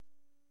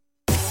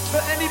For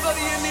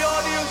anybody in the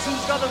audience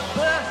who's got a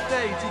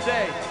birthday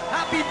today,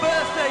 happy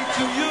birthday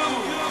to you.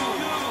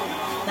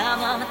 My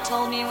mama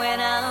told me when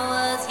I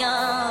was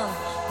young,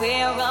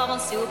 we're all born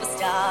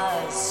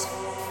superstars.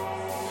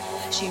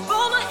 She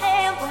rolled my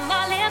hair, put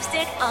my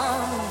lipstick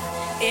on,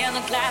 in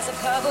a glass of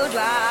her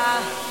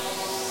boudoir.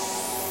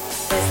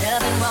 There's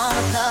nothing wrong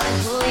with loving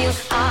who you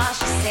are,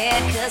 she said,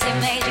 'cause he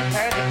made you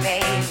perfect,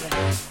 babe.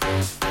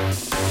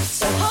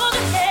 So hold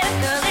your head,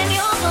 girl, and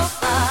you're so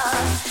far.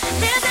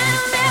 There's an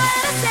mirror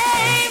to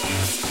say,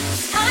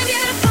 I'm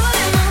beautiful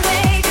in my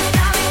way, 'cause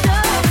I make no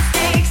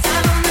mistakes.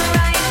 I'm on the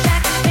right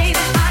track,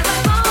 baby, I was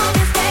born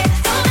this way.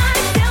 Don't let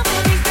yourself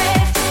feel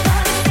regret, just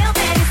love yourself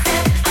and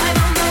yourself. I'm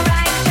on the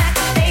right track,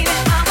 baby,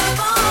 I was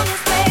born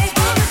this way.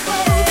 Born this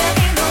way, there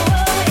ain't no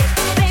other way,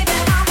 baby,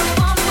 I was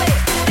born this way.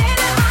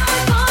 Baby, I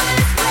was born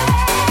this way,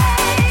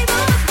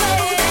 born this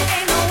way, there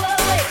ain't no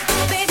other way,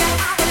 baby, I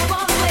was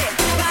born this way.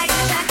 Right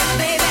track,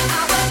 baby, I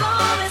was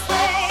born this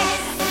way.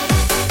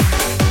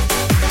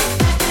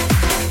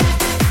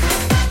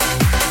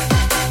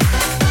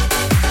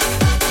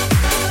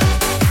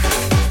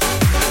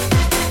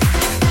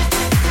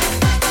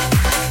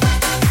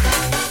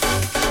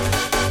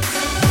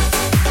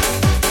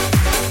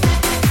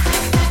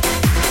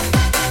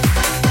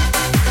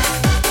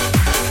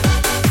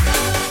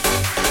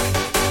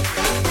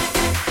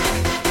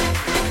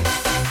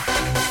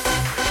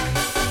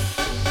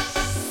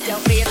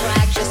 Don't be a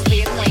drag, just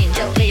be a queen.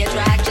 Don't be a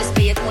drag, just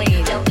be a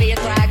queen. Don't be a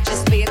drag,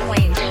 just be a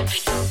queen.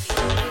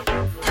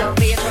 Don't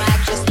be a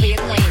drag, just be a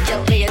queen.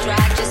 Don't be a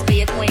drag, just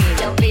be a queen.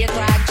 Don't be a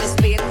drag, just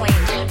be a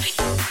queen. Don't be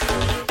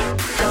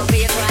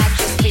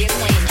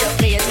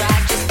a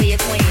drag, just be a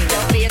queen.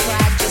 Don't be a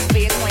drag, just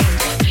be a queen.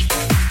 Don't be a drag, just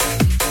be a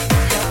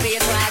queen. Don't be a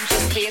drag,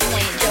 just be a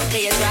queen. Don't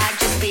be a drag,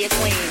 just be a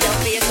queen.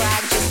 Don't be a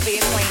drag, just be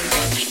a queen.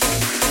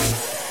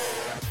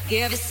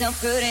 Give yourself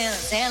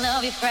prudence and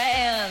love your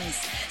friends.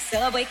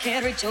 Subway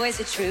can rejoice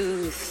the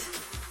truth.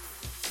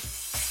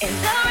 In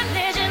the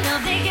religion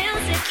of the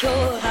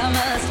insecure, I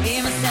must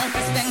give myself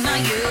respect my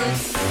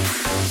youth.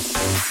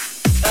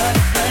 But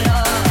if the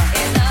law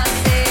is not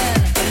sin,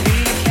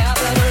 believe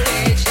capital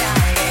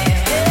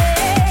H-I-N.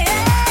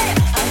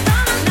 I'm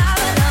gonna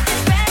novel of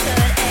this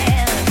record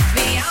and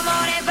mi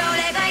amore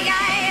voleva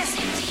yes.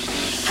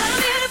 I'm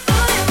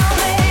beautiful in my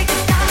way,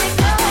 'cause I make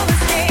no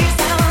mistakes.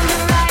 I'm on the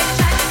right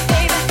track,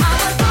 baby, I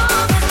was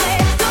born this way.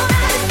 Don't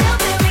let yourself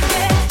feel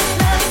regret, just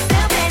love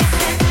yourself and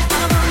yourself.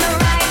 I'm on the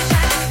right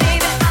track,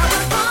 baby, I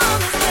was born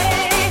this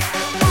way.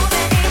 Oh,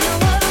 there ain't no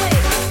other way,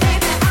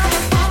 baby, I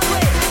was born this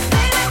way.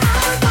 Baby, I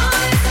was born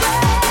this way,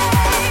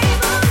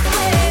 born this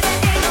way. There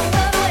ain't no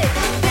other way,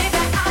 baby,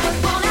 I was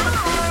born. I'm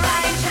on the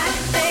right track,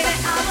 baby,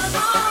 I was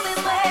born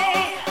this way.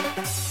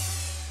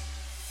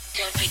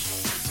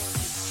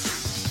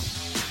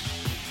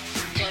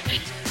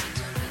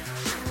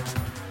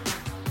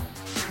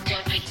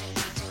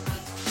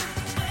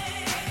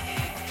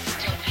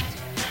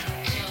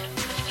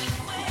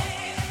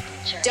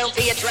 Don't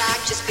be a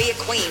drag, just be a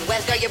queen.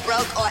 Whether you're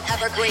broke or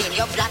evergreen,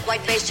 you're black,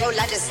 white, beige,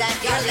 chola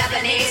descent, you're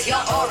Lebanese,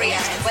 you're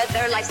Orient.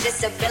 Whether life's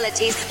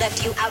disabilities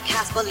left you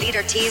outcast but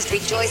leader teased,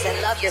 rejoice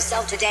and love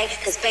yourself today,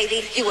 'cause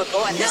baby, you were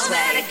born this way.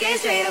 No matter gay,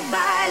 straight or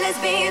bi,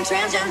 lesbian,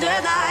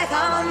 transgender life,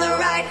 I'm on the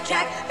right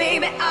track,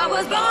 baby, I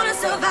was born to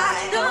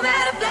survive. No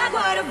matter black,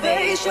 white or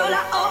beige,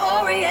 chola or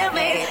Orient,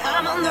 mate,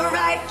 I'm on the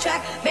right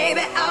track,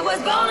 baby, I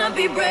was born to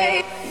be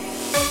brave.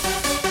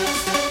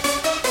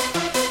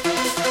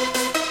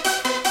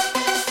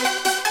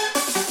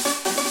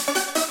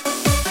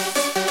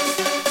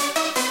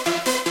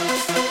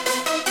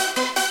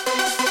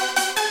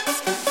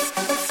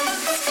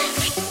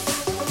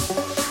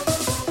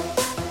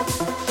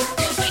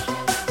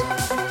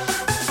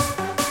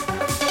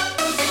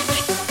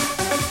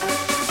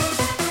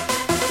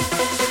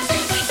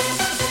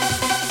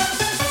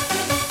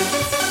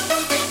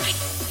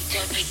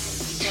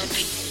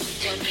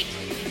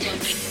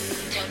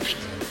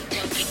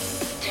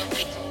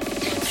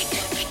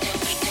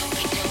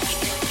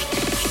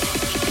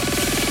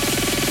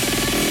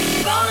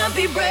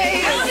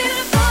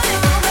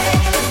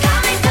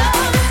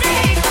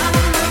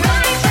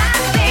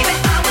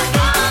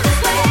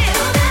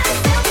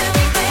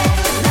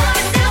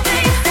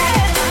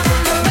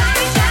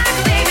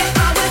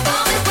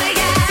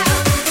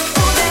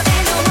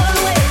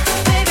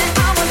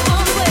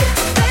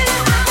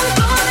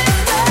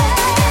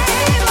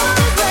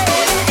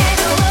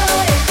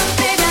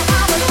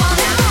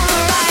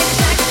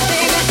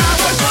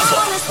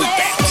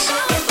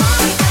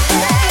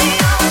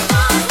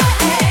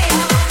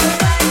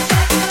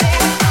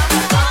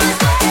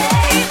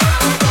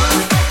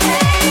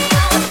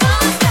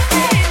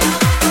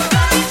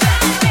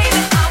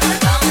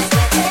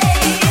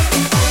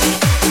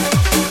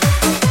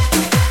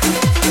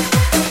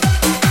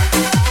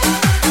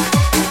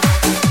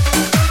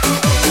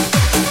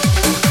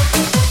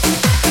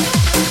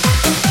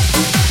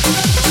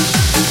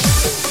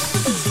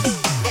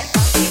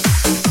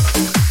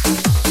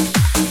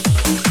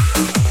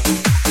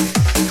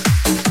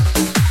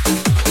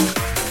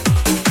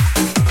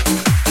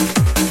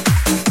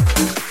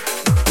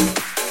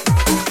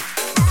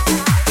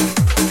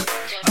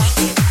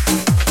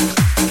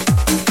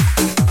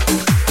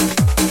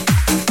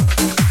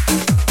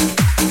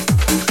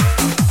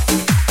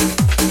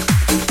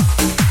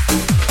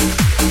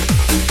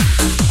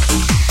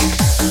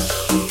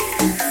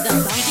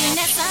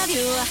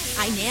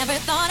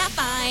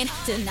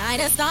 Tonight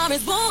a star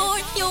is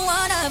born, you're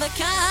one of a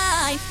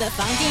kind. The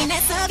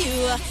funkiness of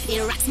you,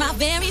 it rocks my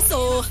very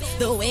soul.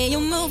 The way you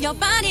move your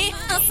body,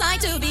 a sight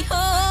to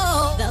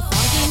behold. The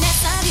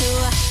funkiness of you,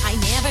 I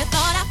never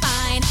thought I'd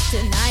find.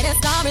 Tonight a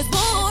star is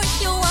born,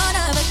 you're one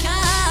of a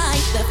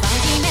kind. The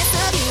funkiness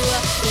of you,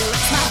 it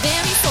rocks my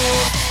very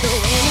soul. The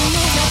way you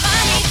move your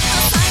body, a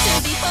sight to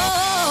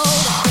behold.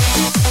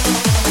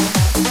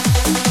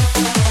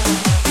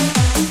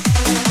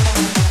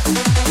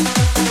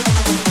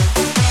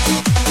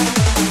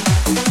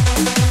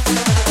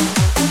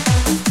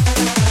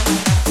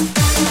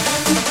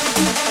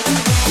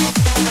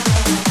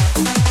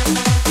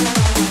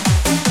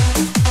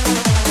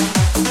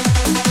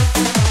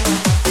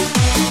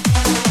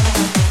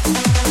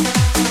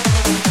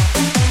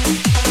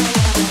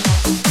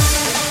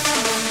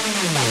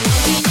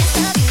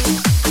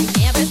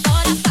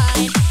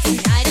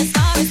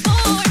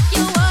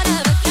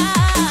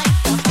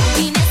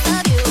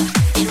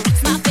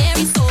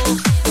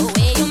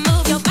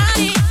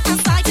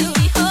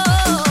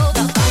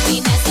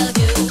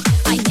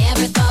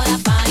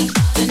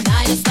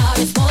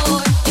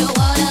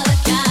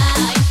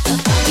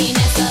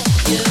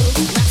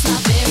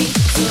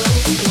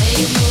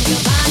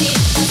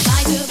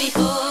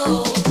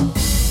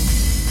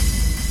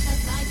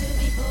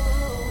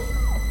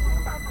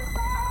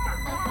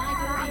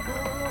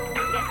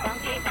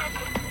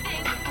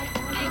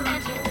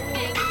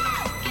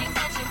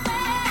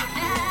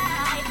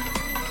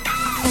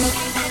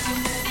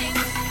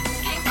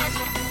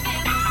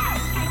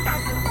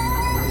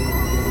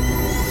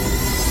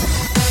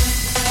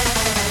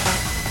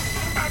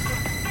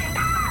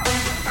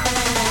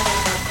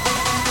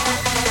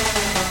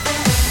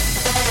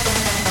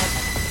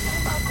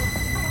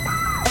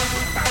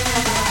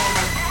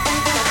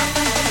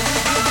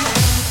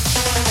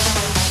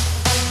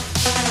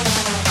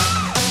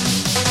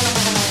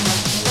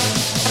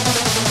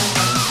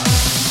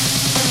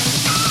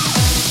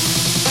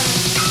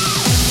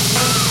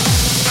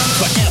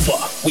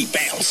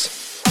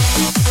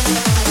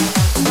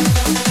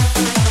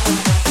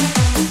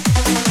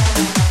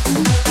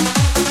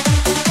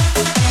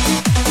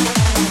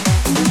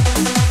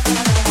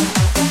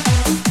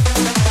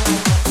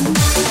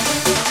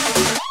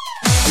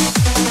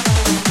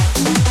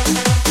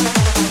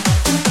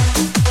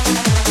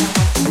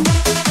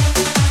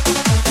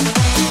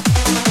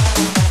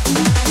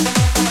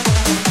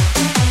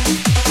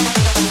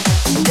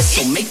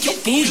 Make your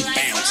booty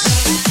bounce.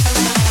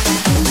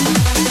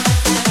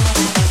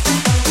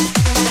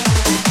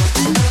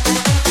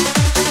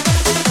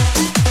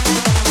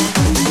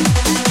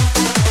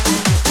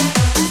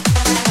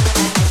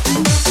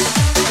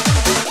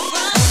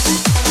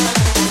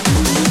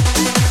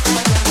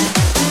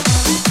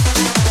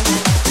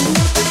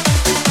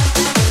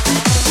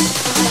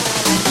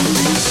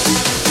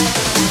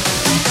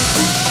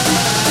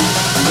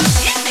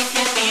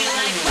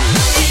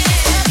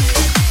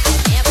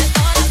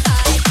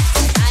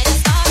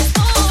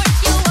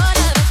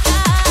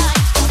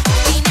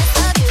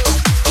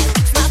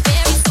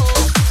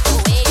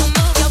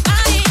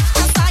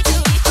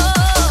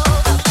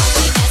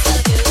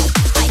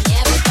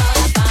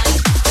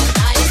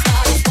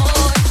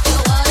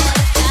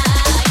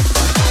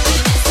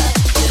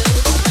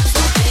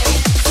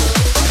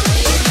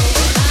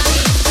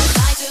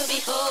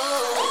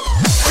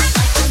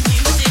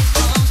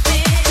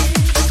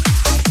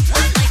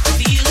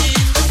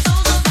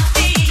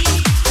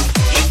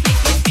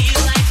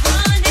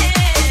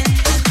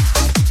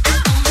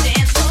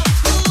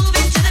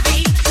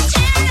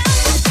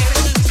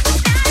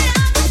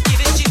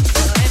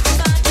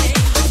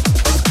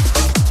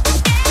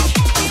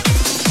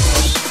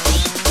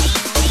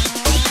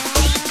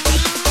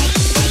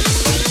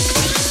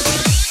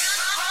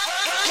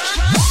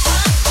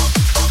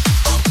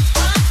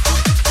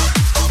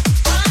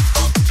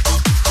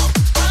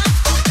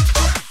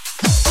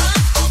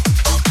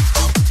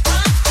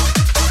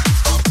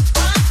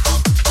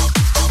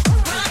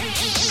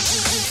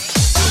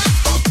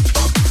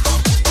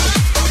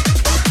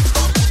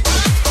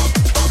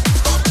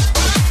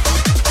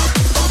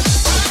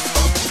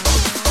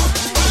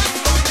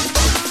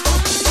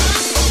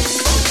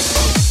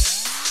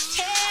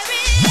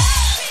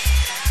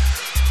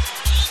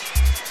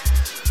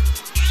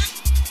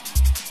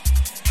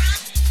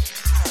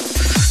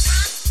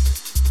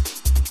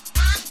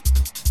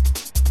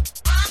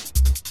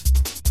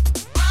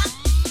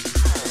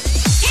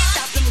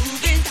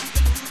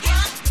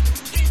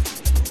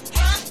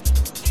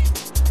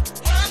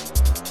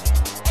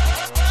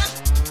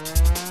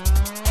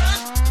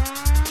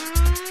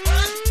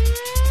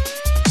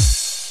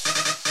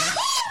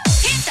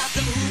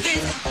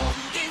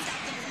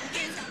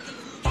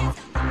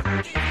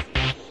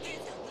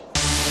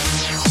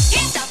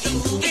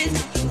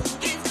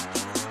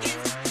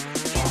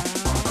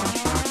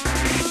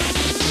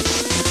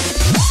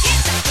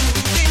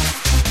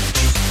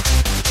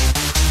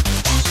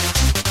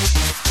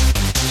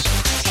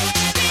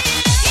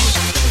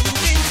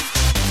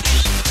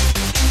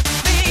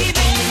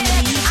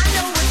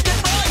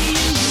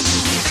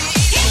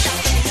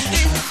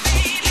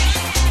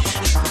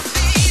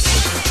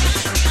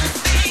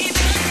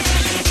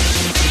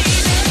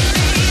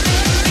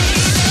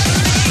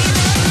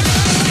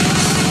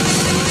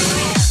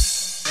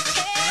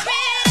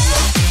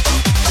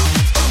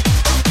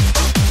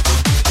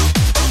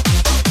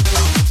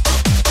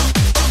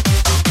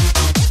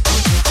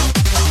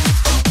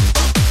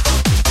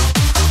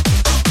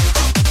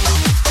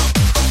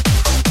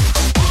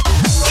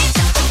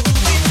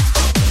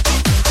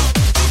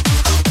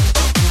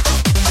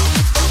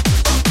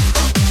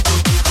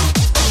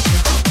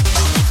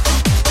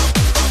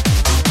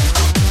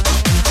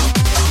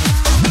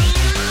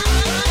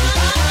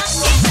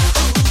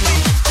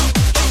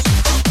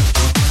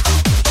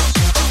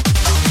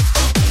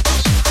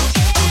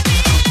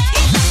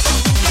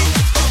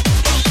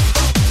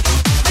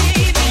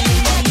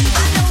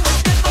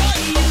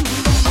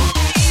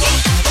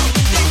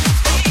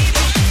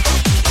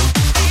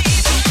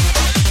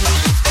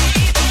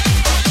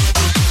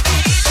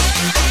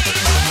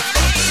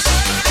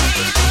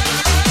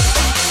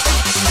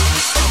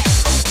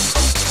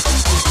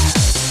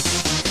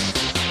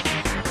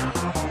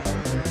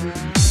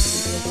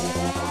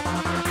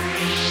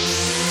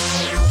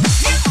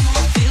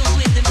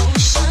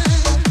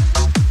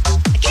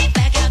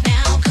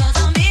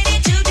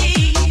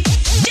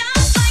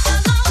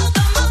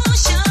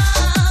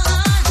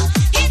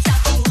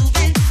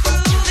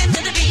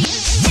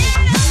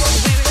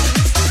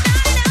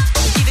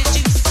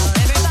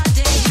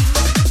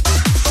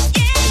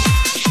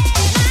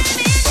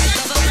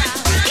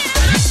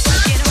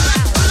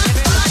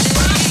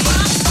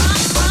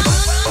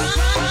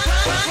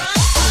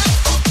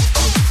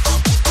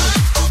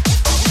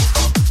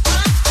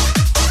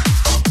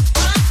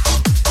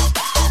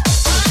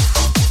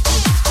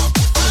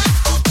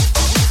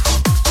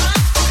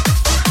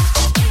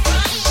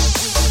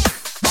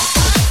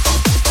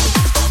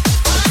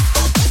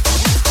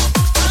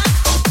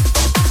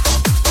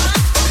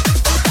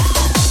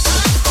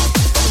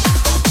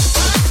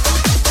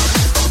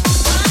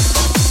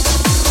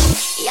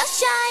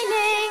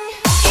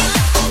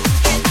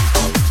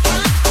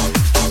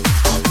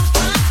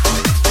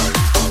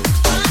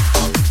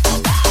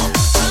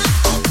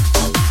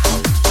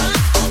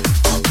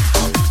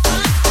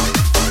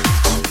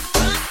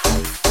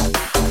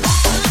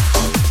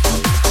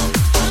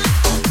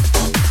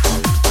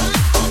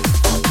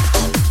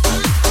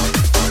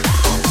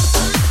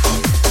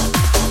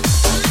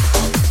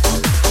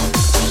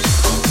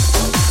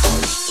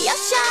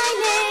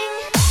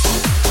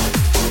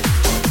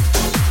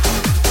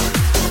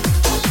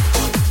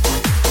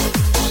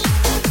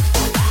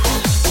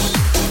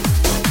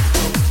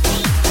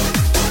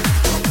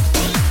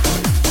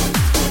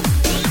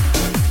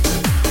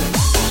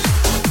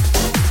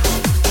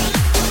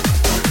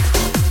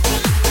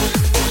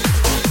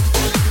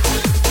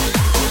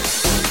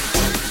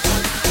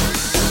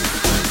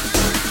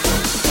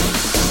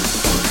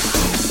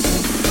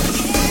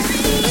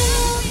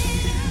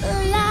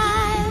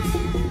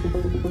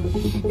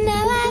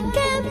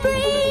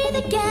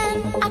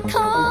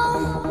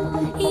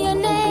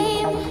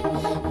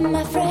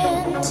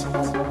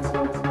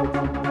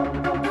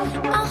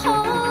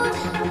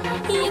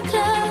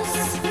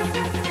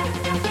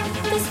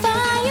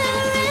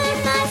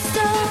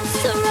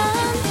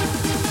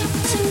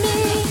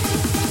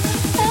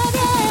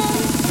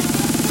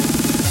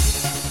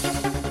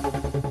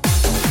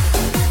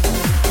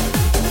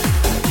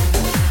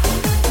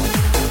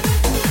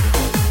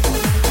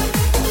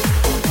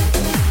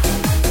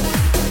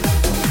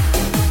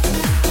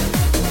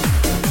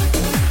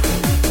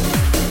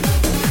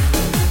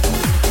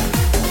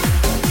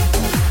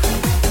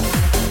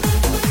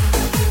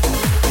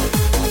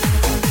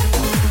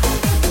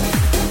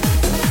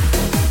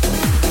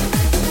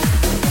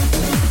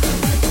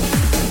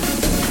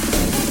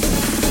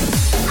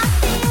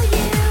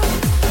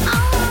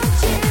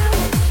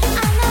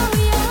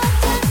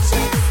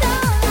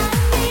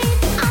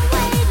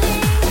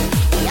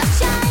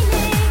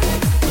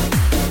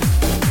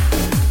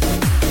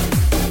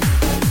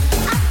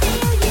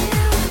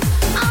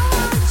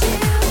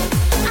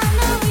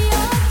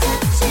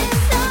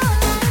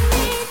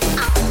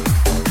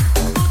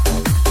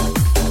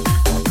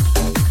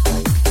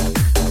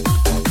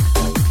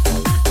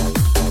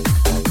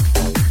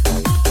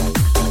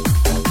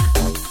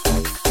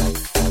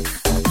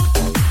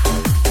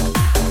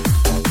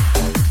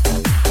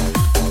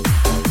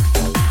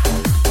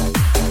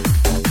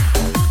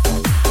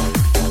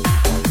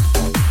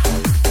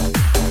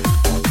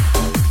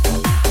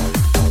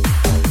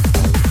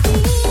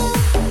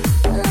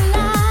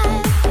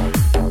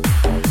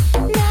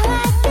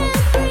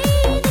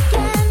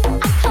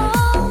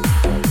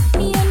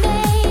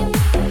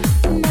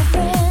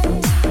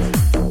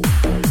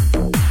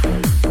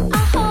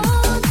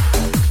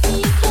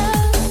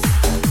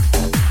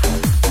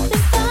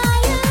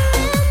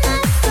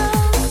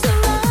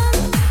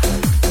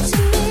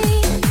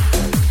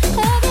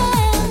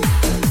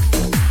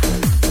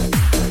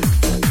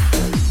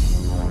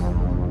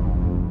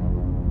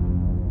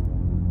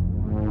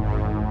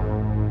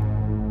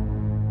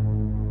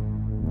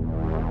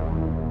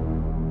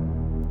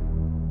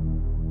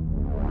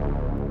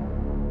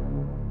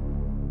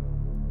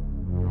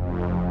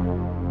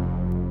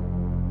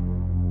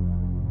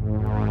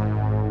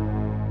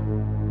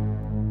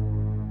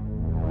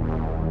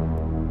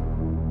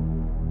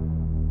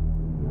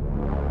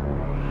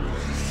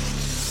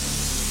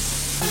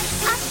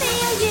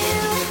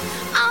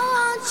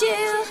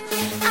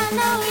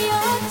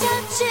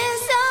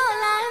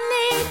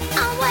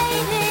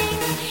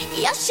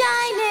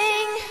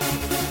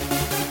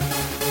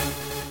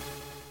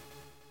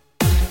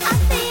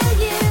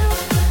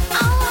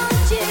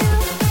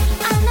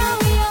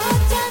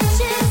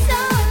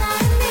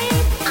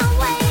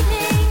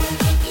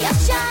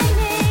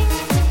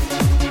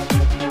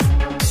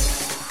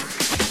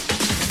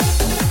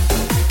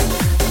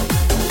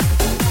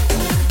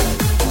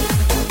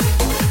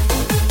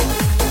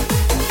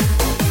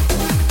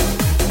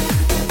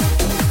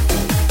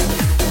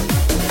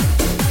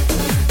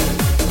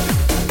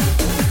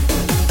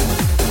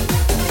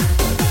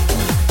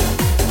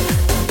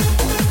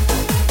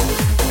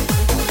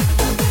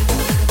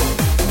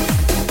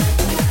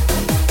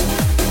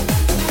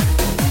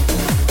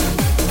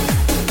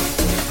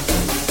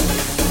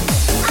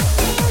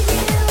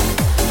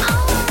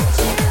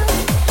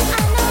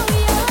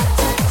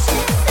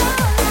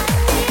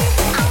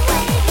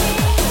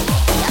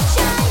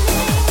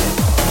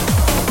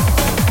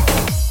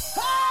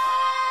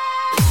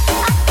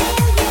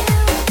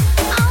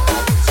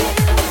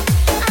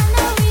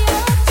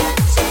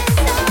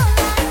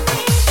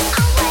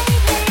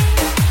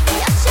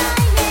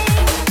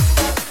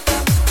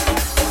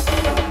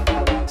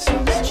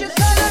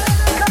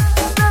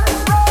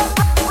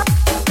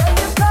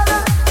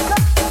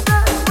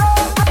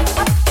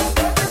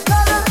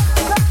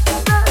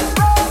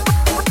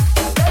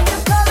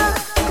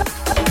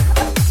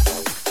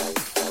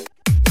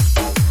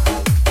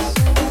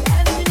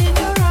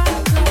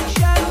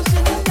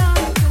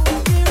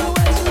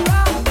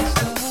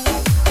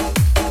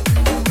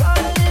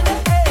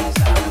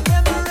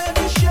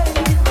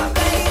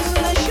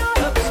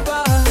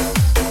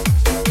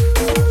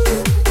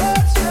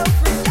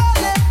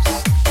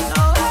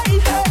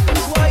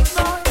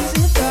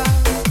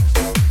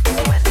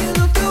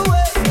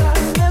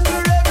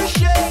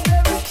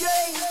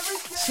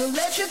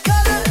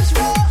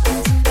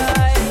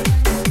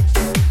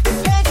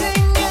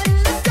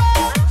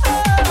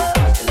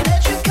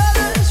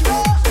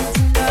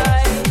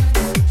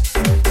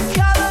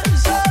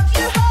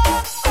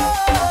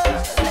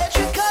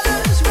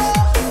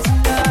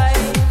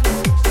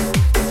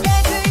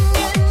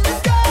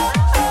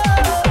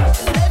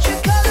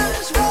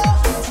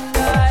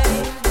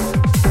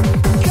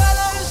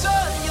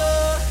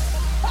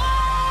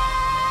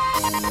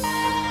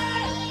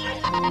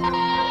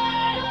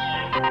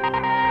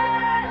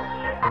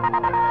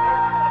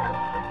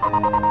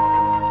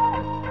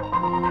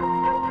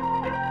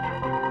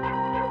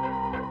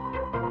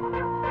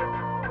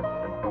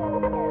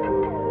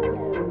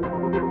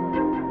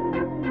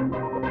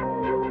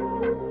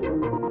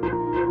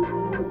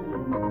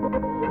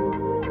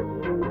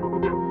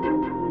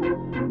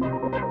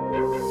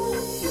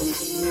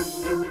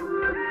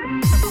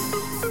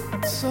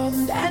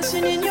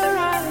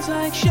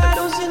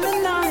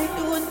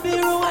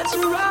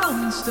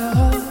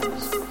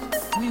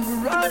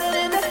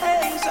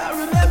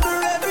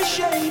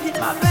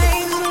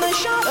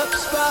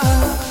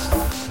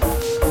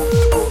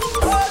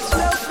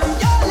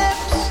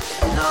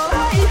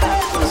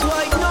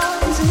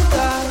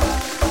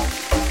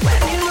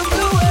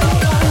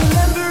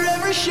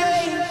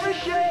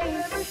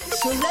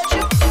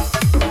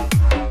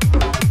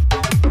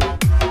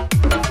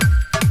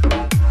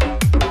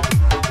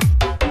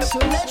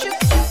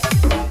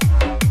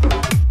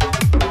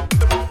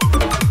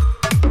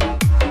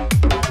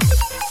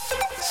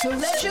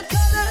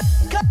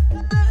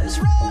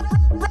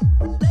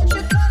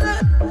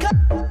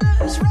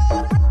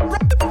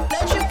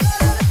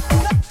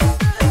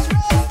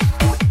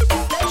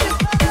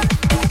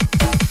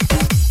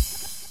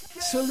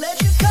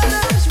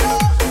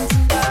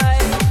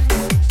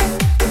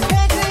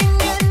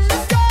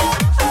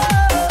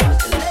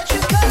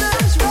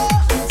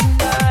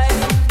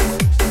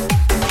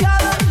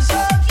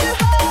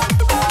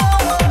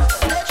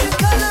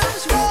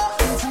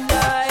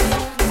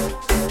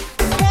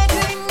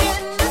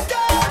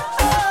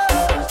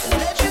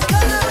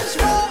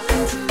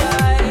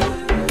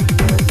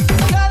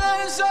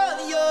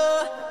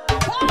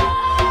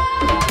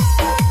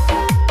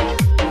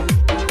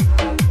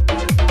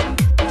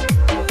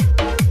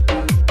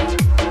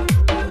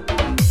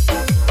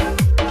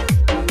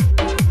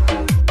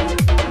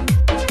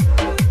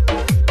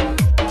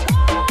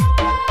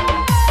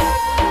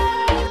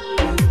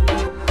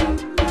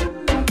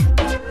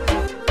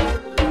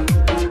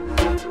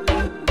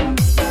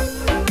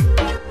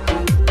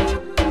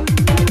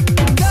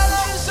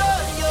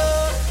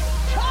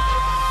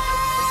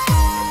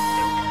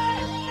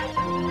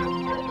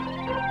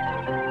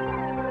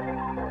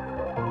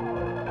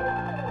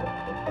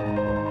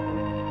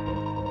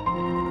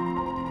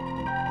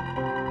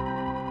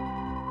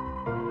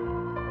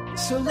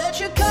 So let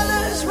your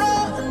colors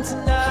run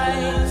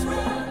tonight.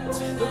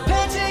 We're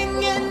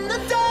painting in the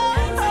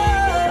dark.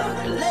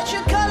 Let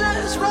your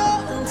colors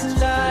run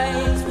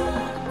tonight.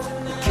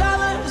 The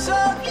colors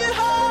of your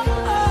heart.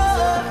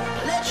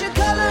 Let your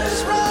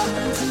colors run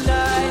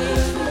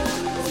tonight.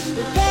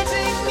 We're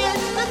painting in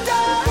the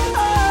dark.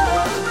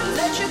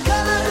 Let your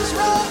colors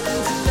run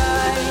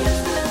tonight.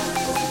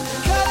 The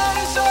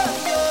colors of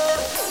your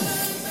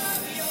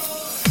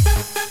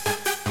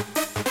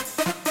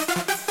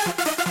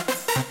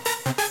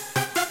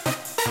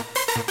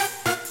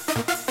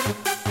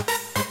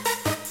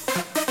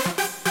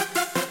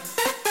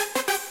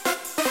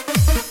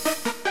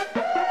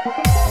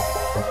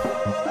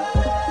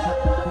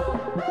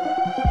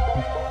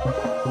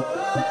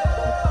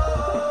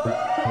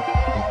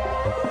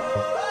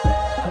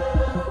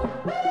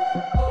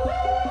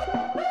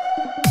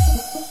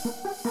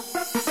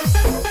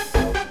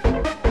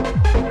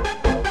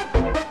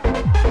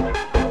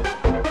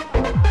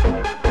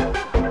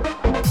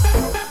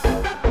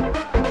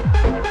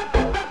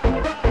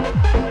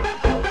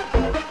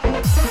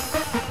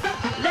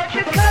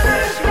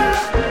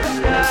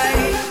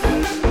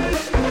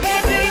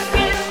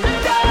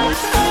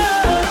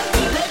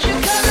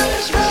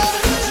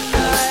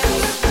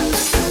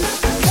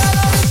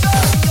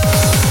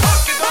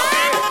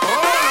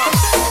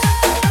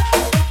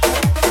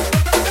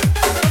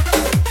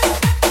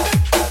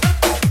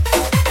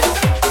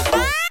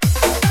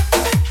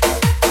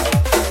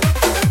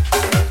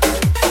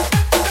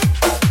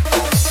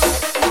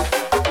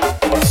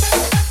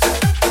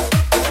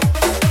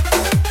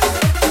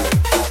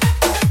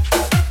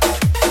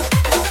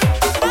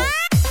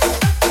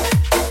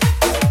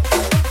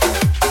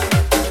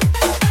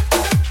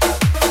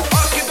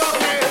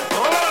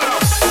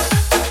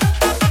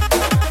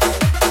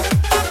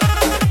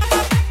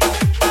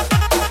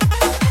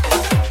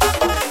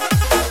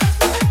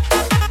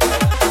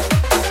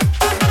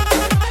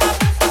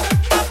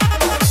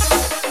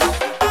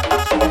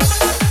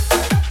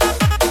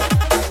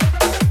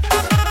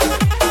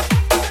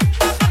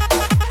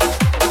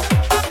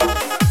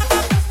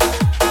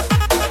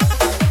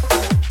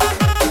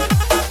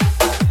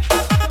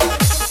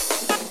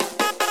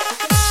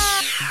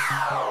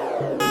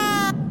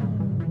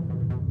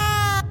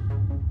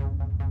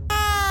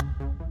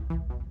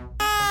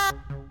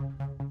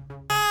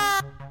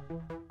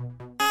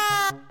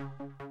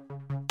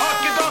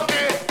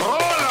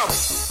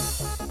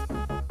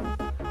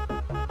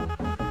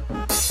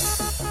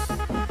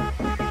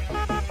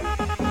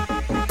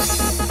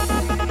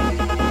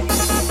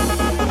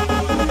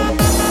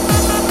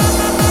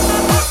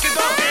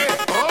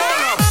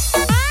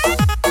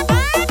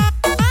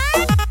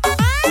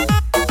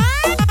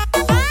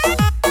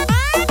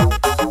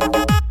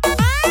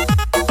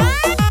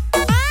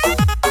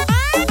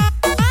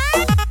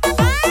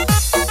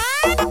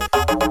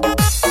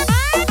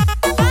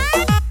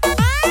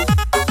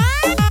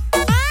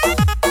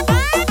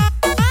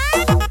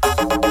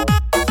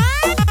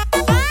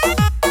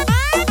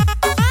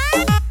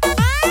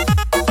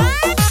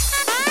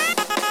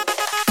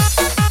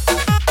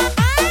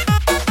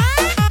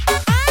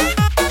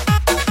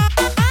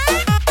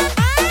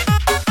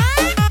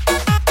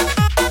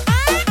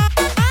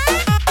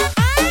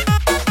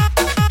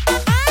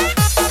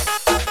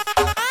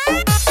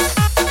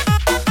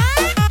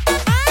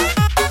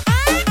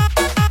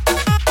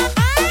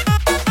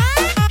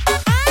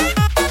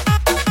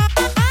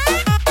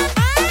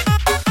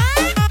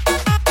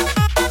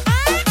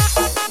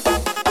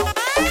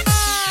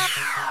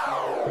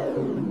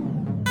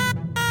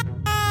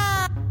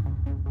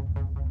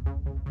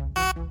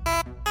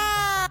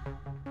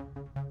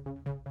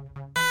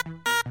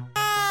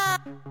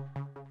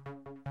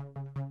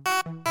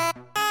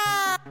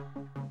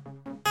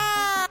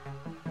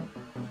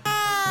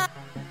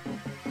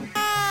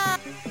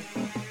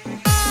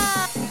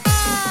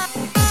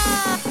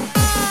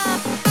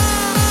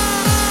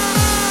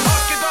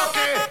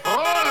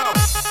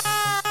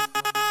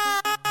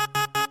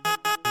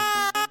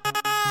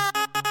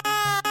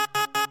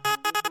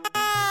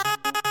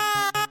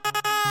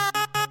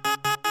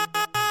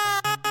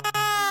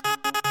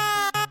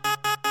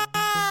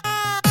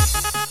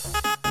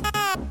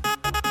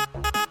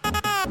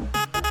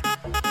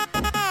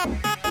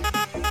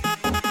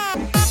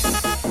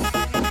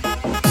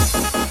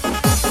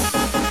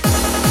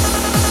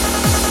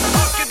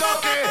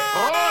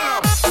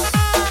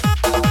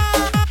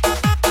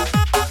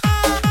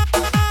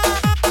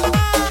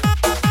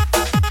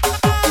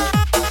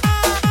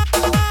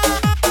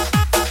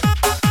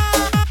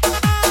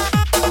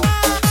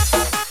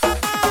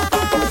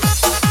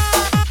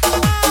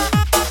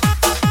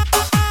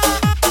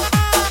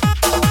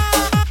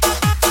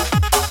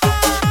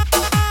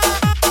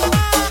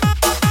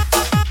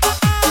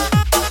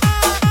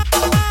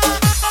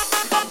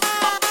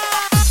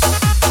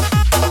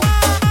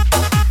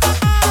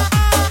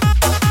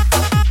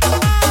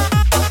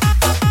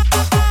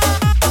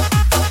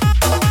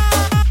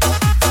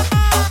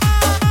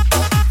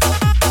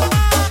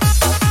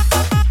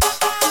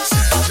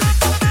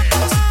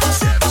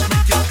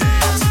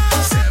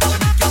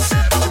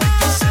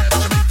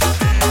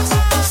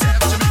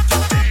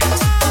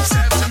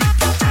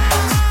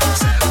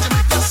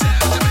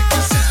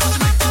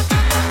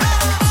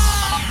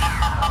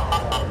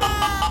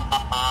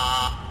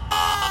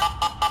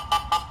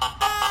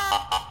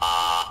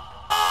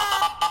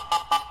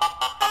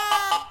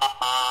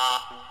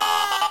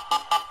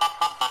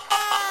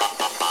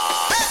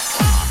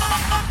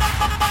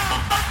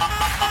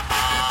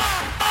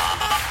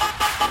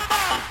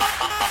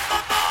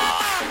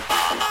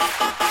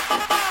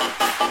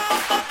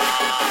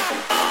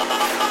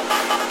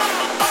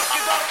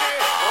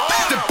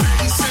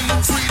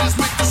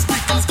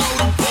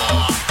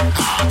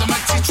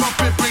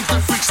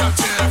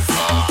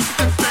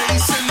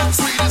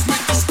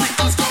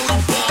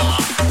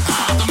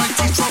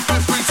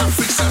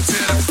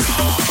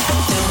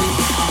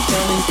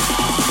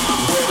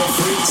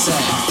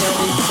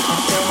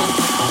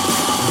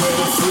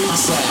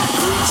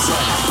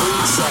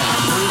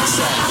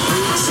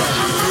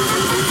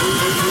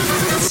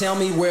Tell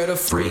me where the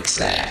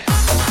freaks at.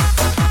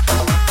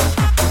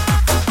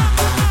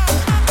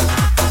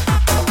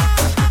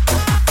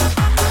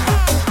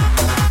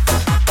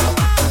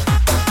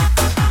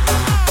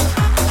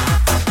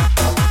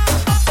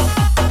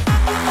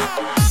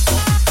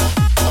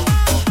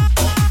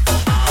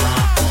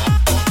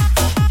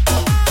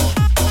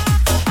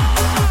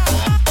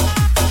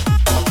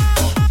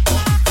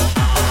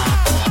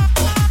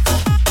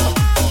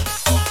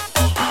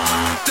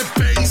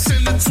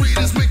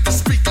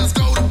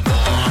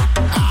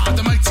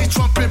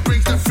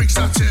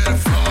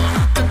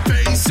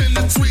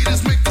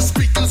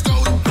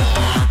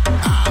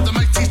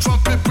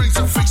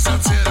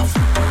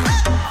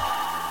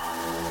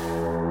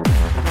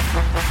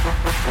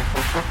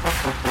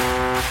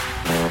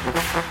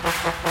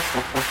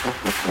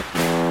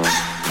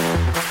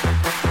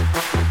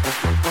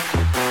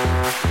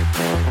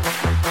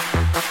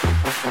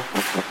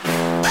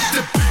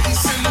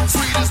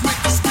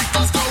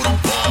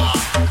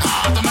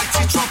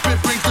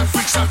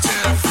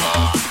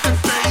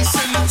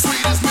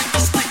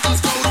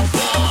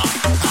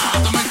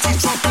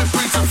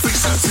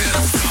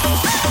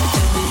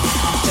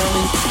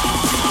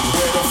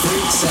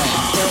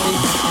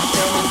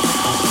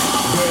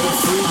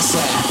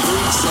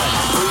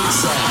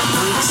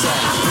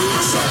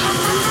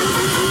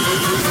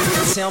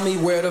 Tell me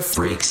where the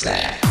freaks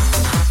at.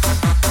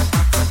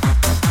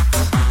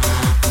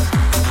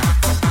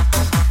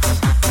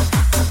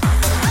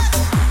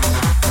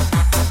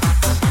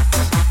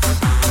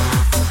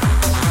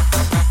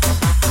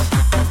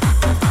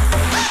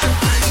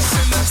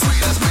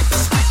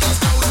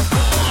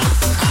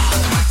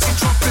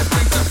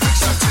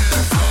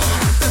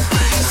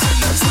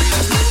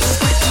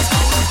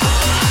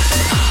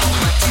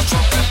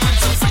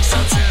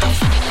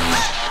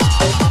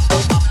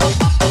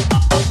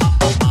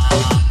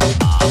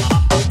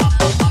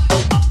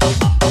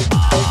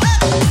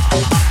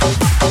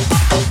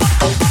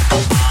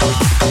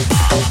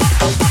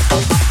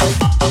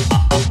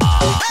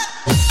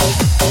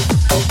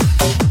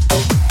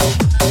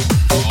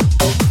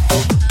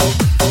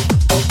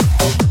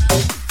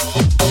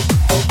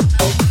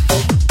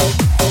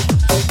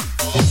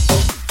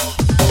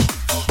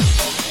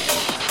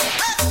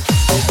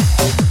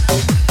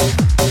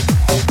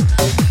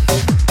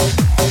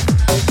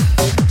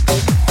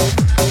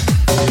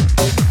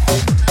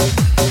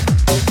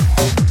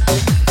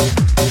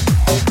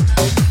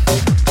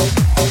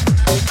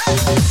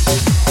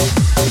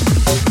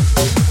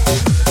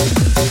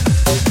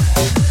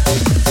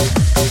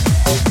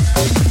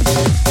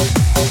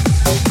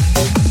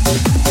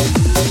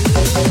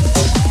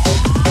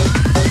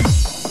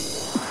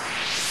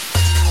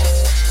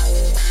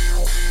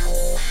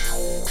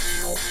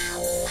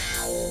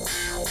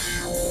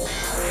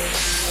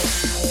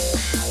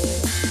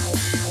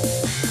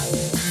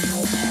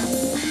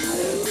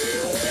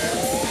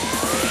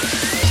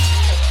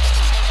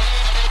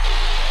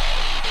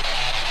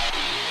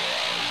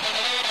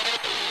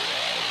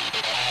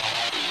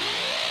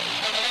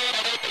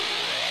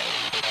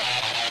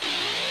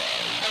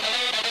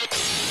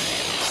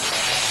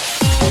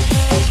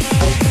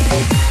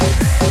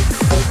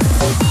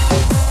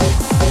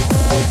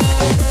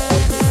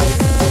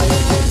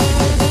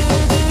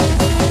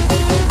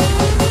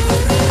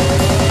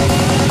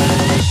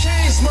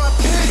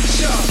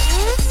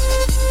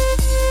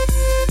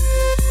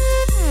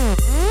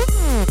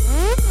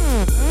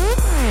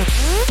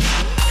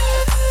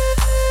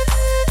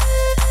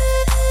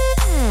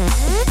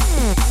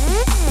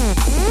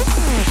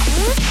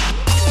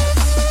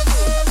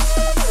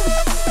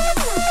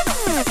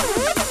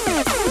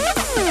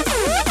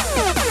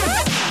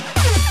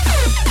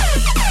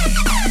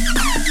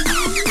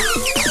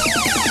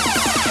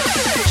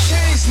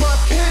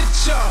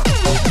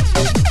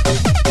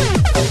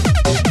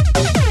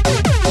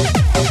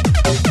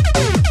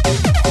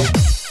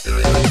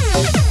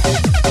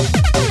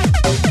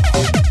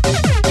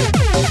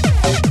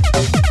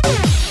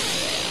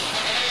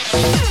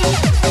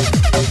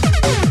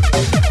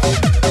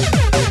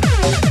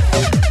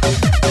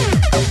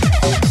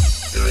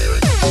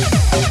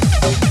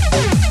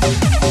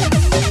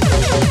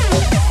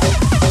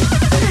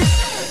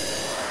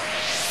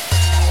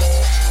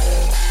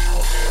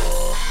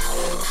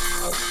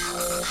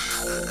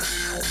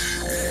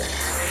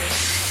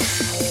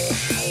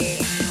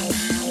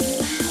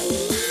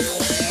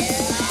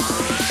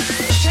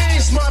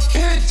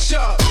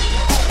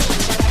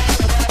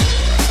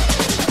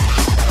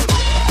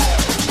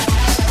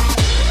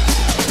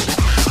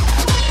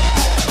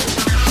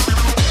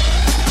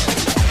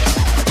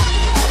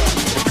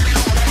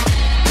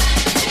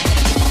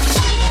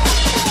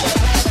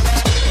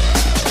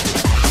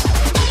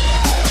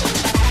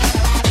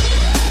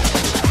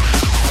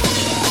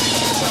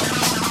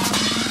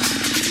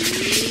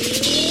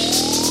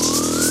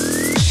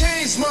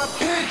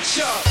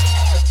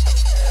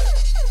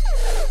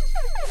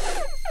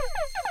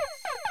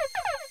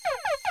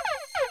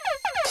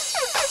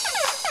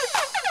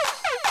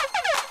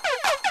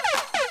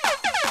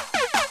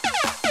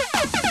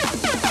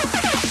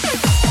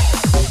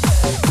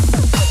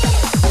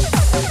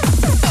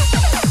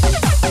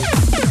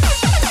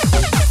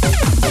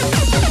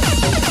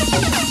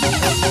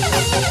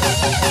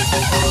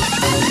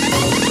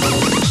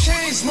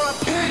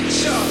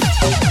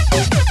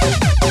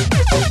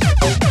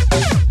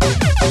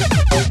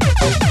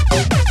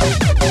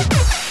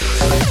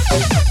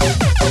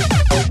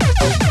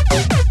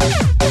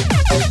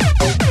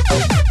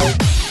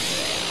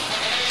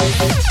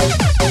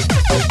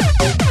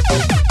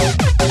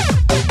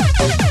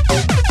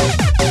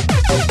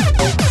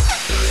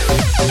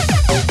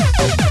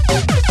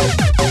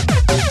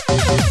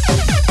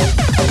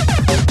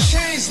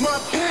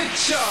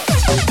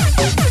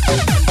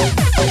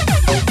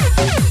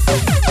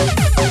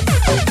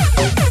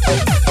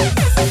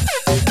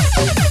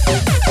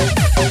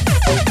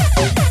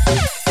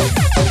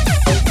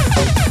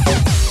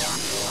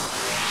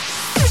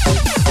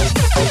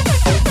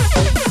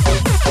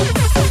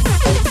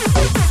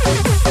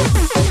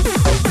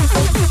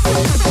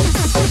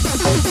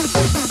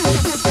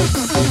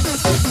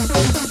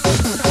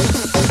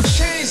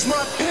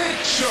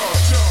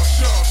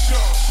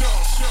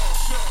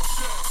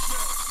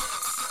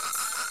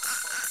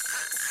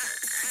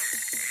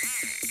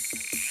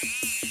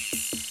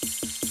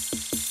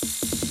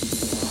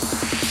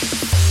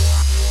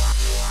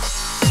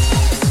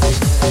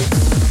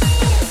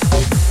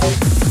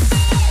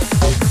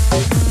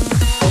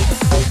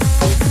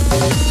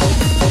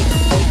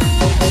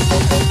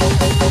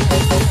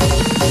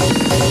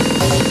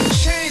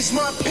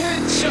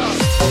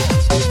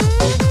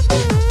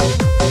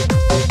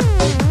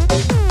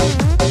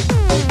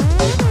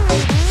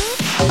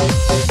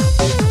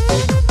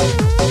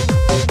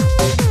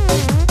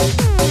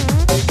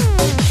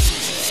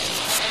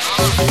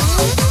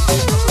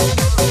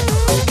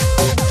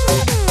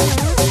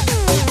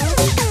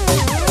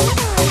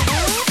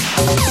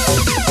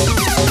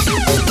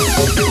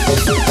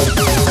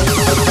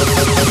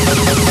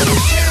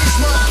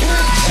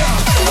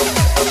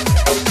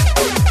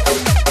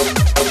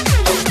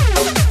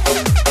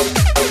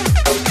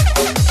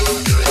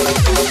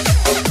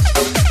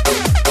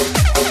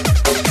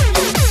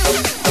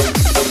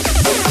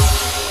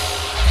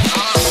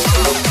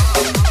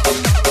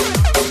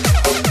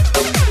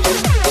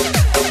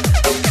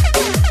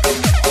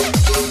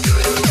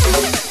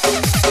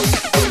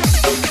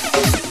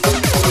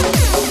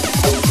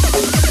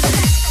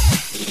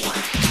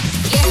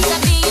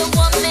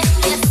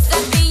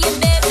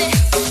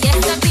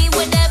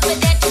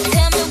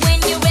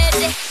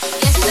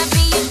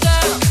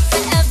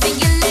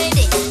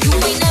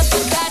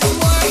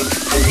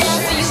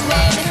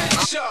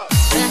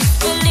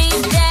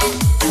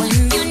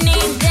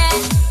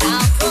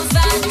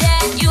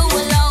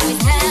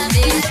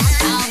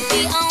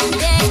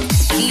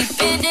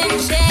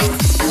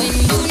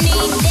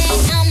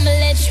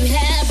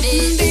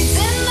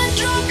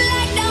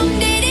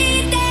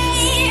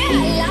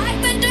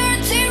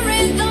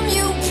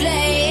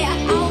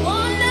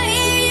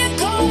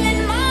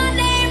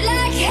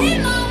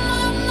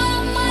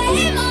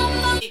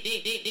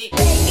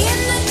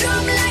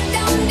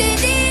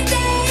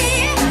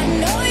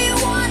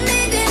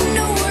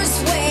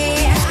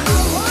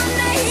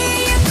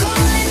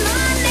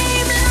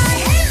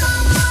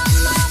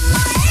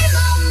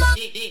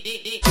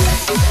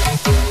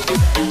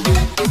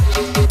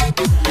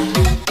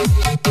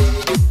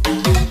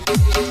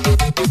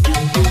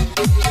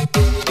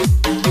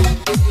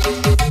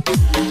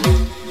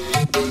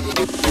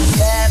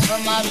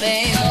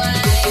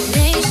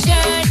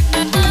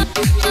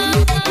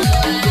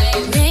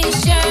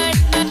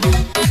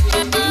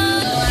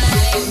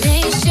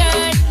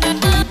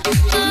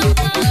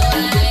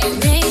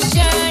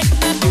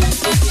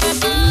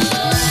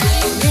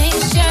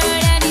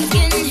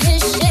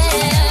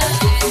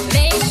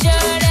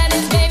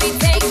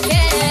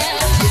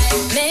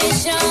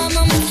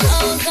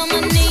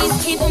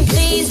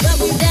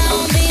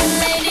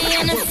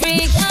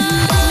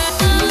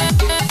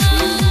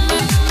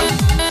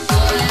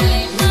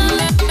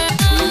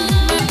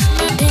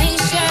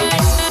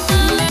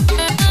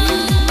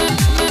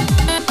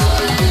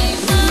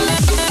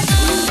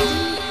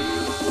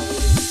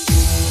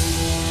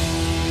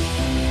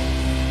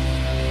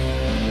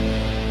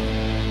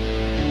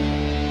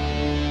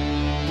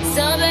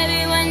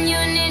 when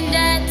you need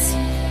that.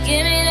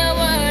 Give me the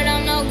word,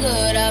 I'm no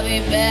good. I'll be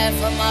bad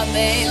for my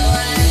baby.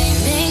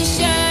 Make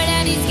sure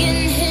that he's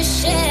getting his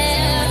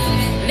share.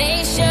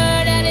 Make sure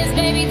that his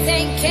baby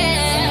take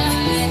care.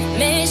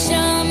 Make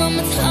sure I'm on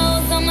my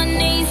toes, on my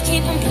knees.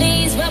 Keep him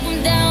please, rub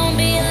him down.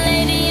 Be a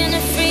lady and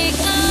a freak.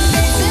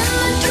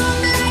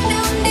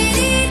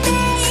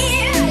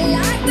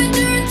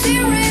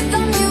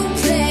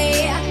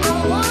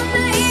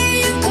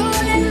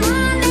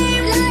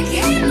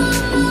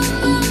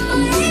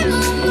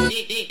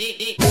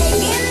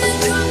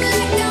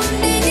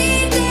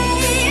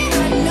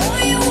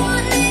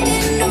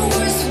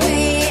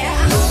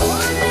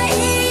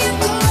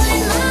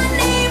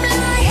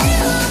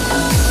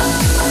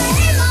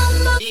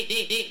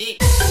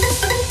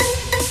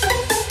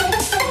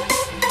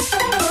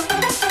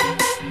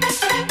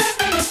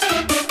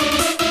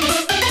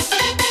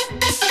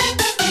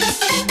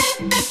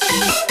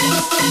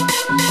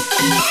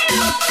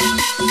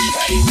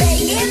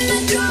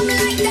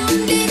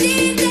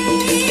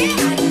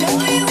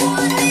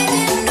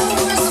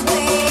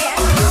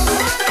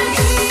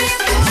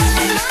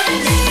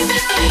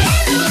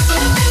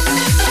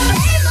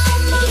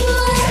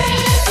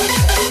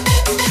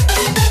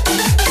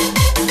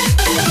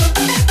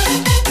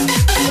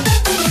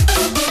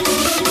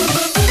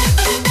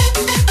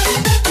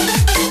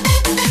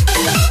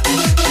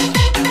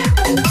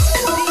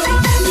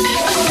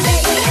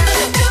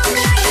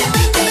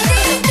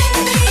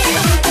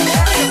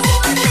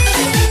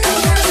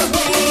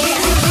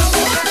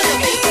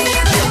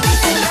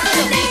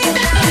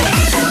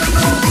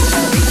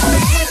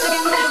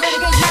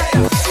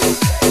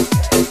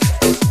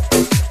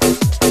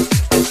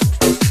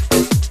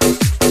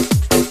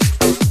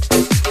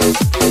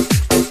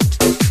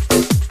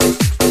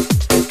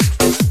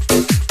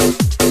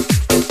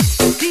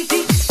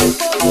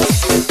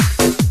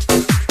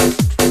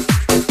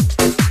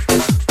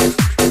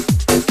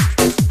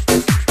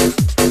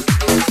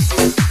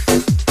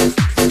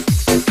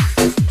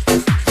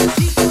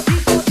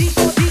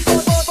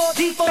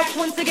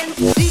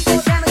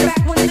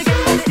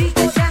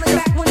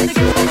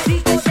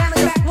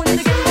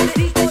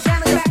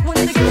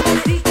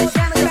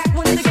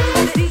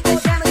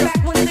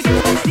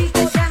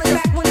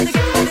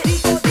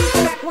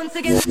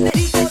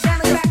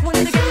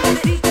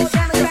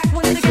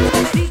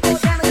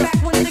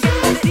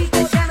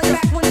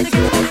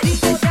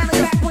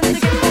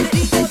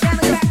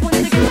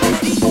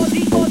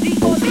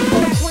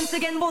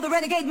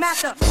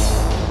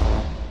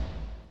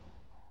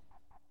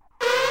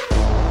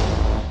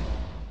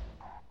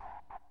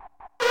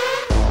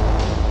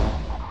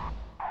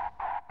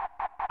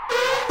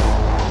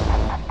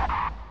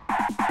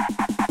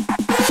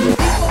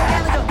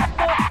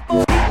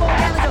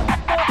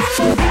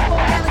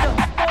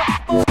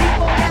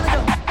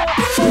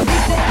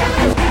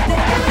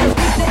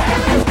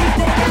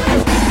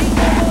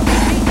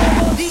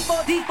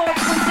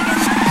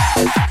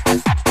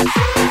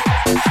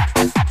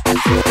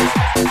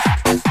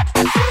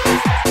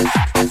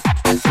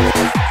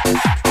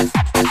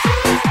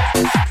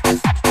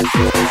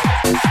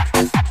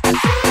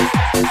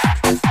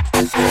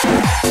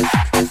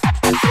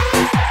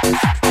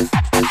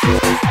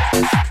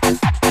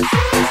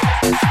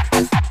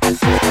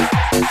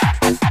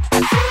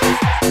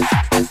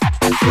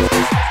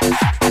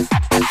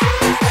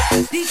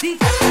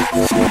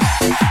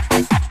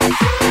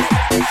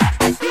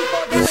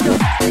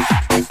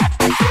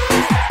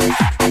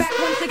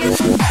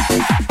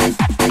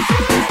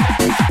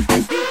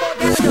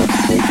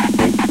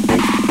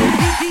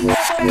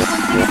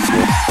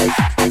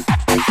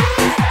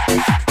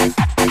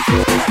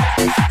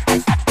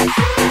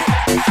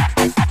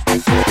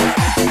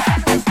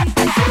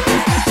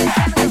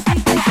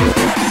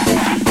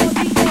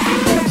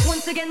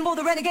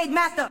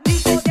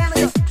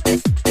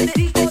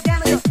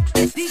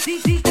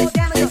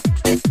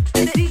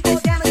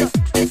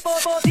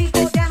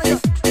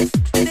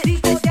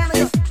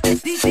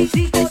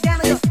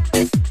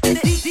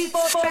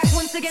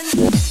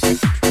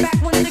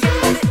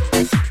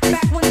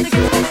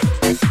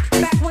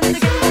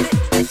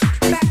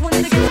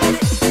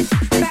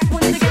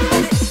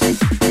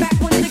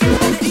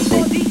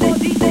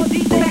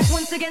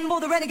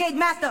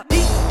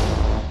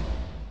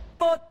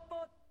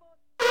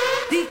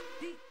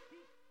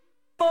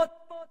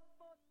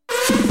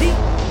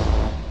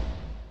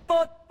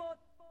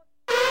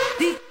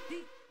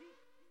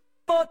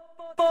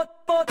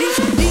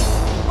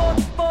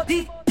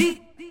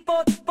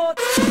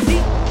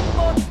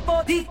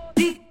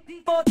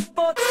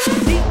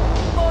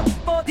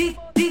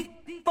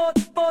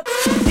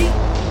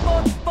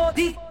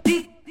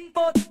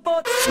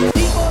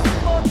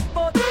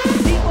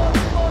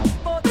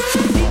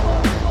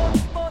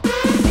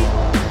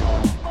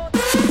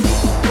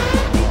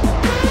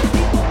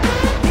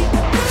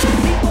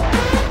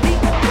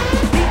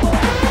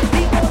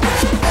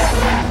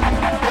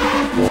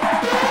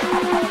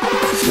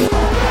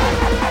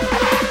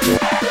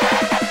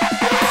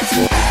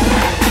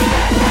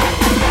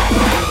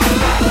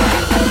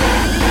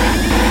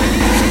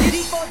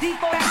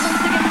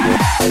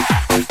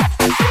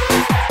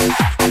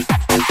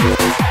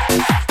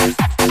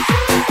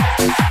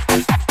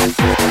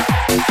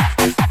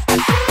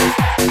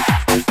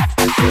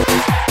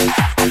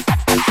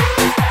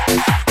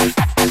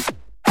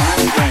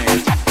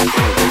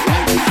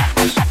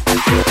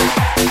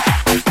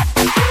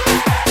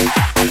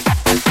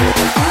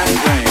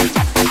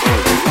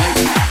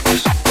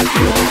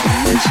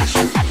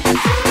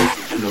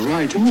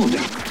 right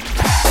order.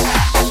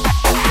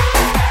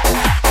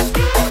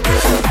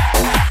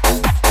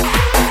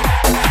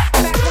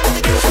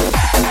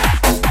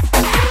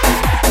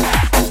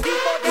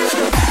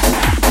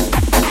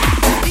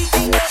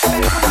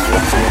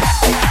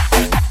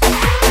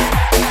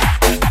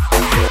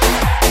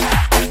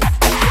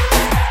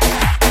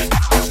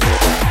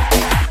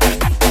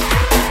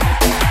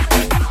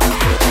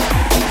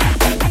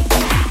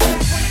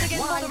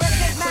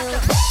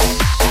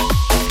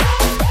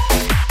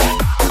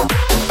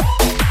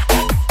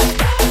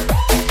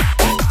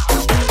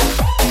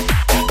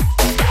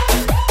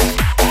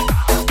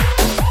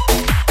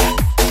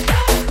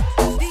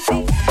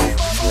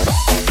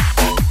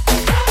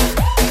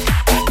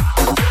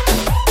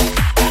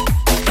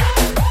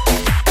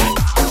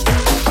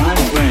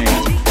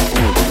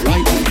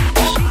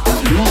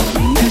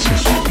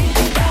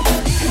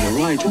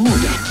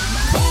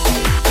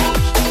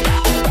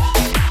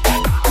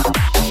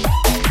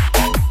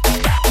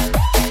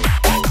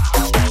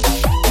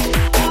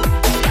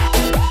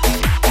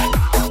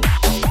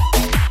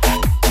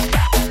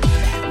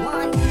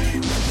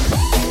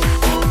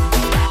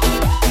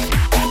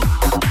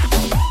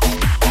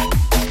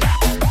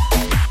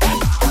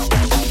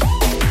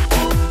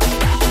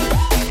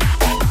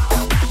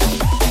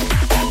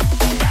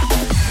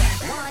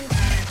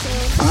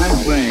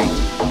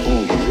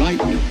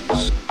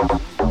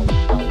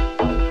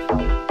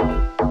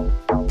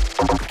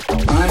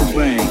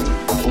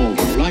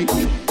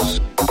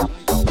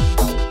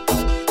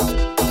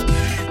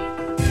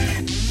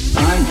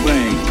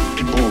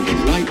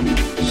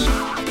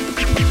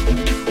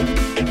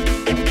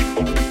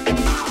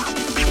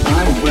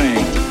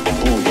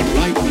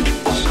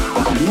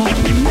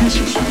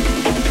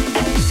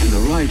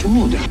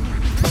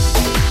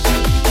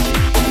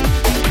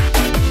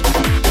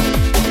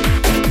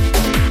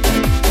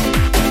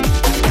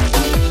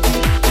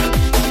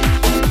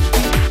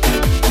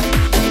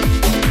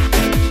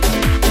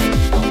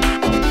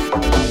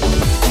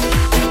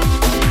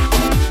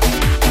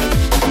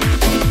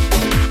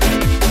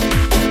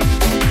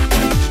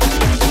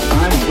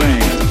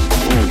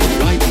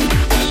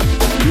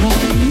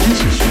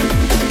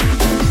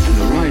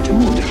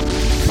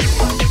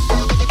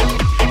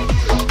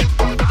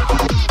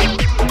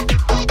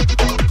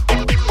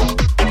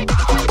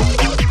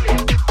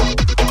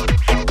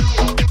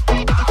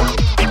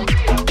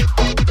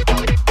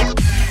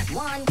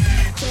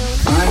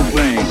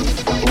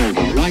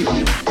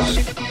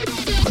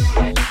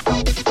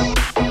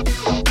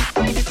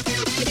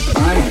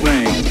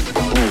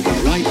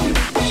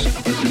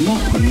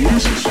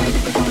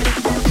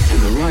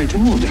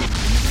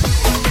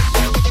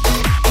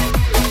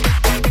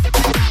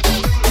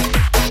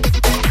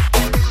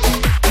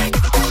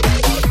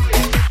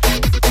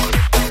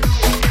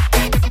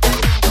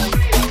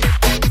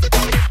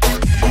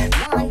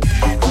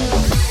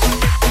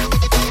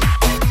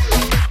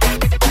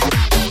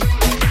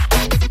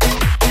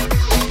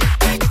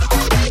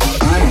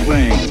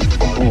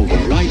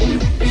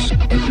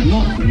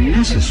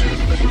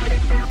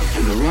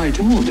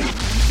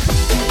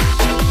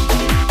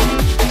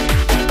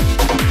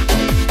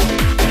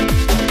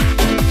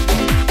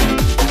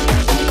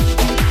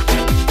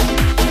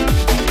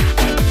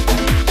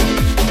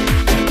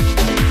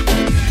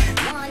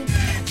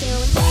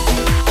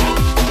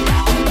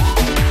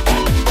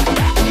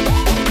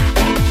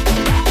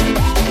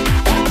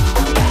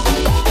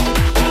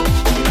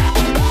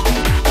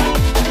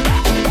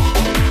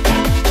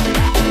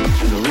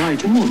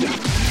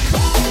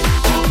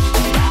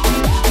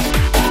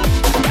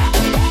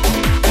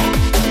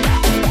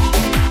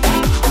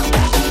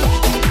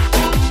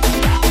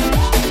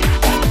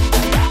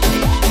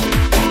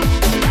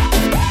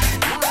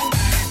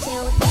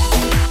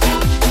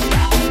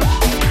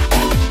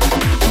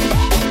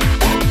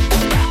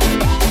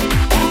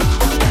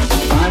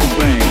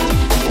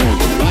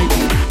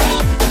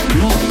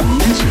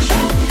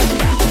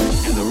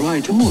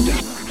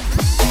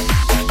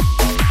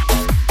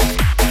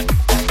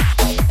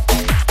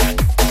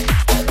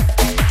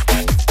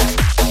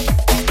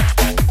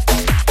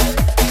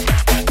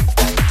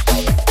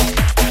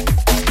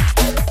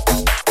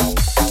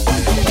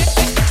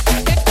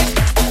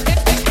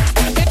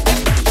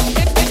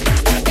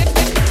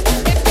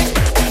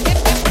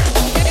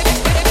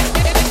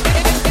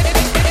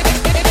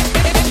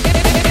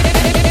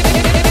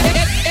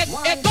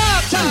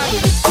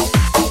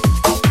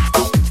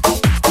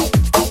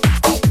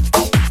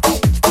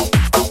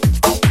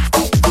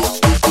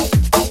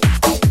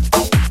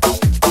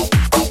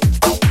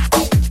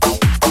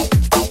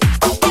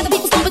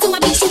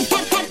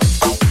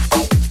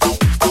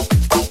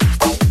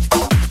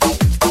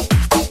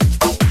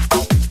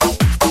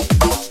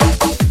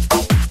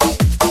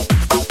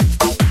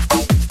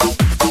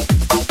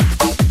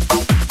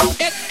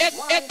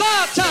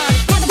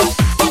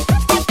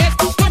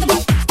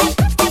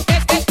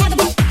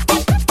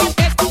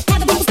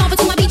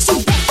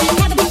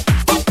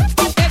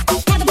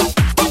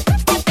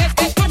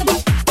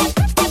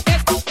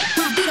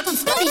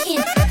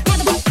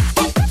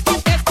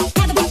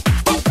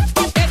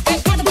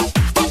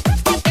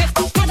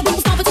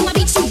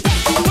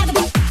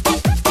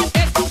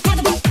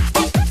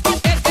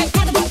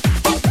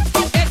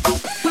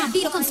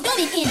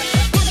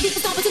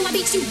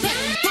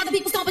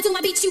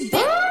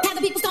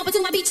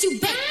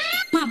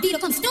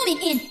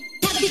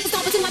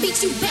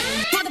 beat, you back.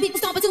 Have the people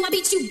stomping to my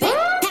beat, you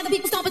back. Have the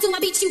people stomping to my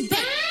beat, you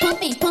back.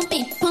 Pumping,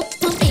 pumping,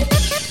 pumping.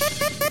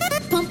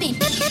 Pumping,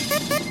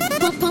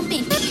 pump,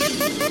 pumping,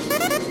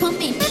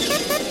 pumping,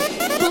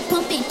 pump,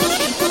 pumping, pumping.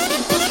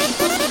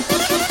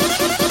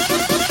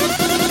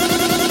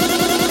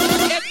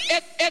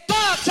 It's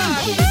bar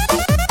time.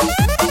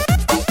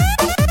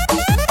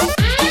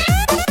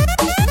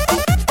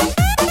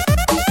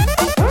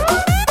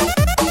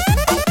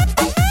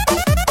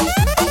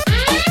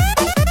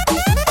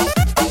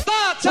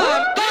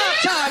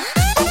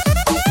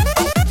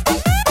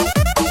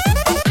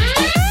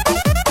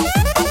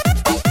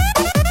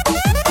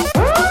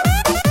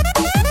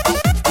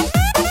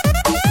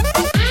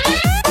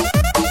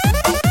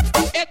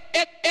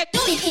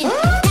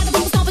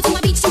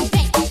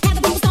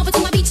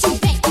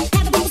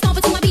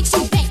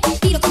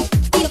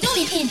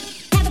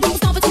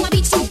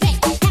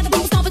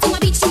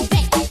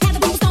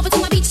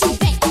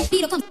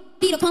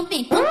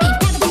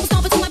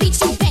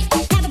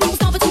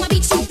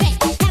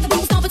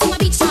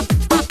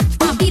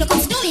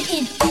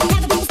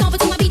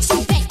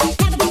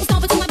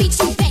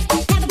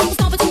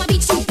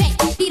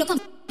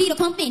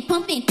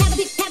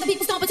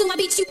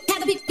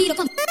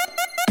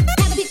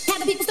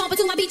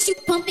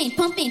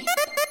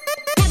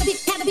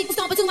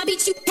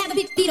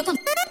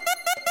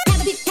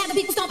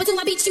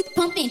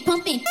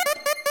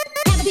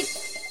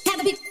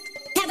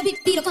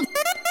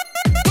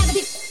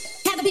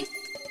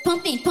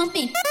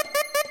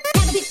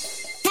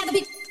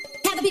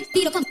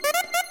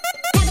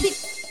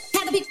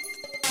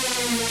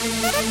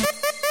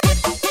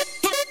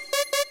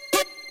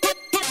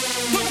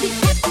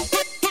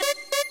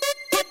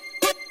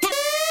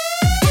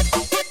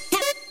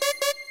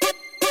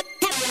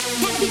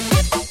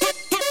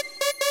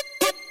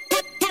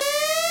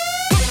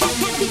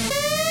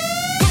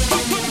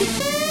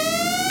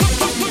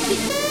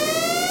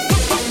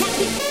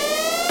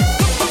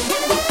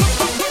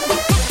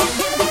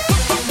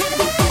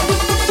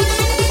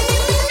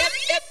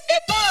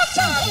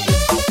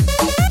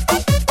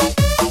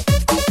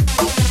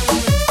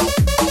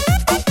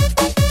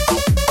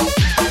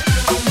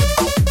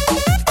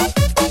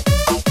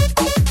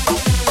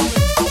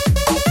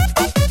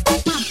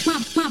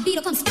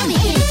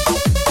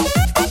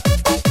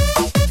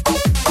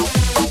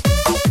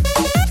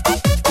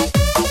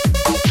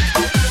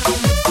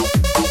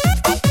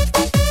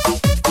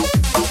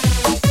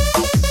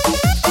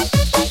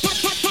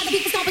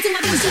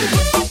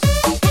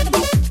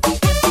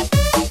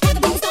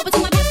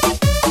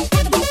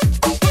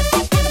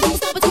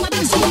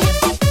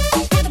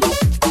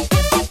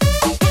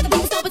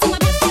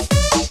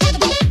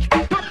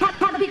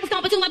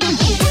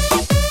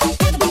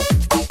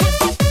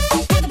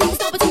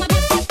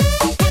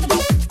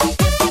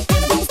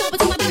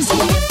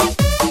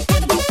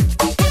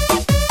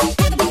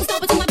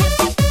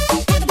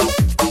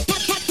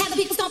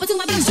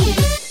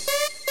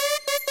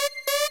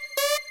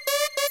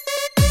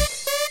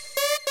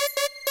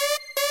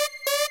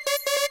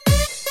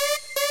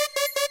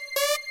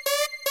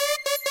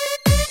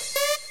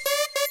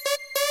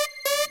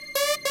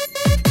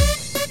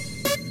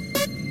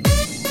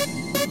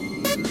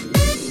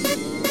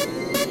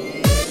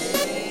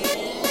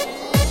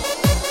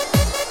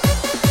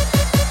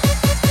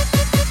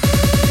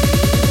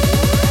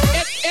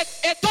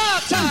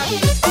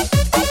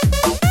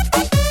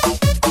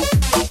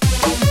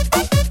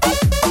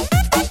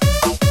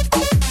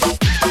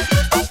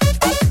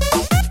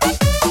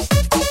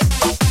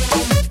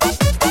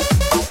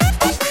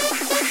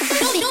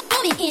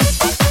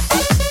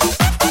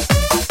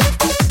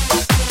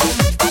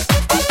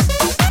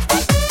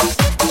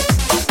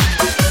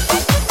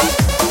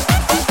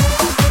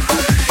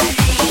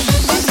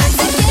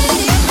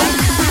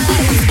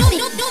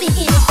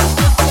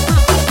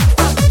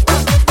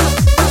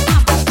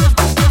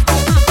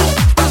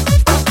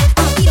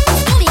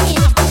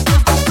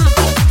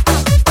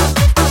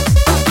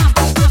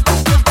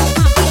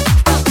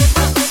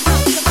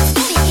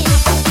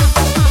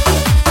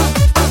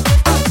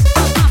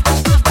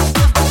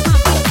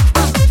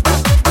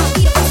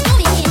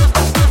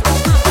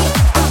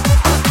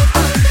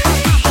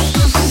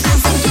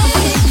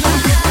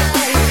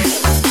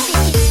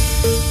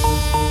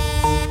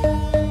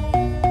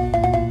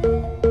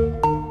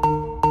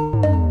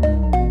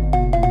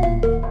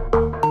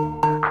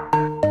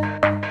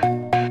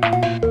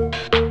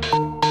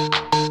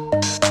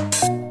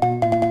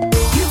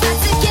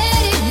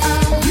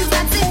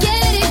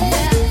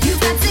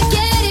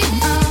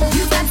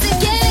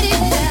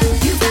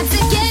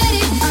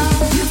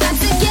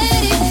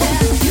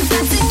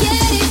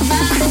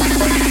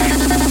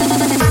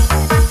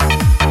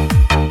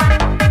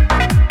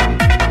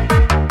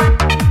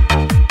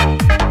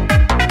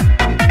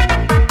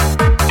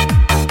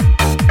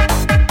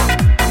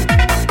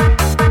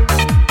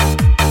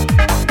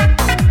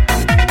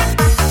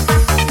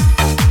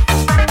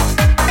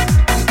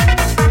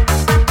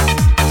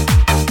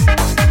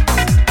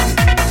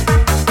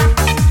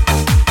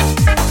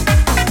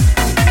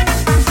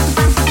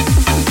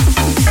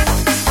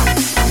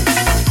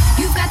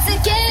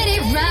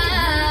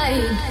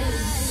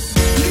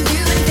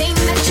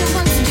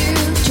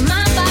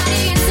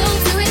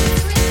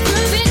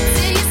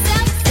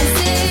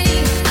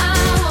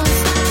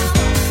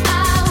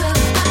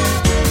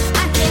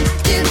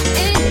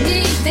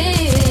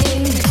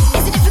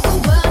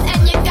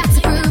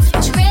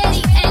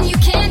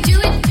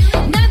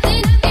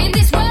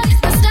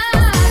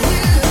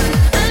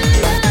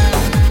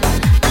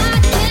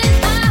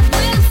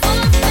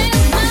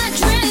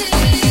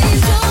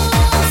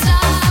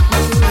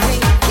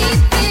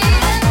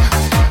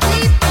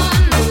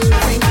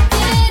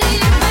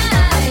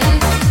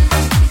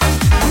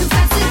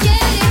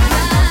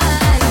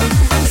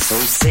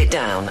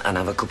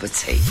 cup of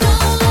tea.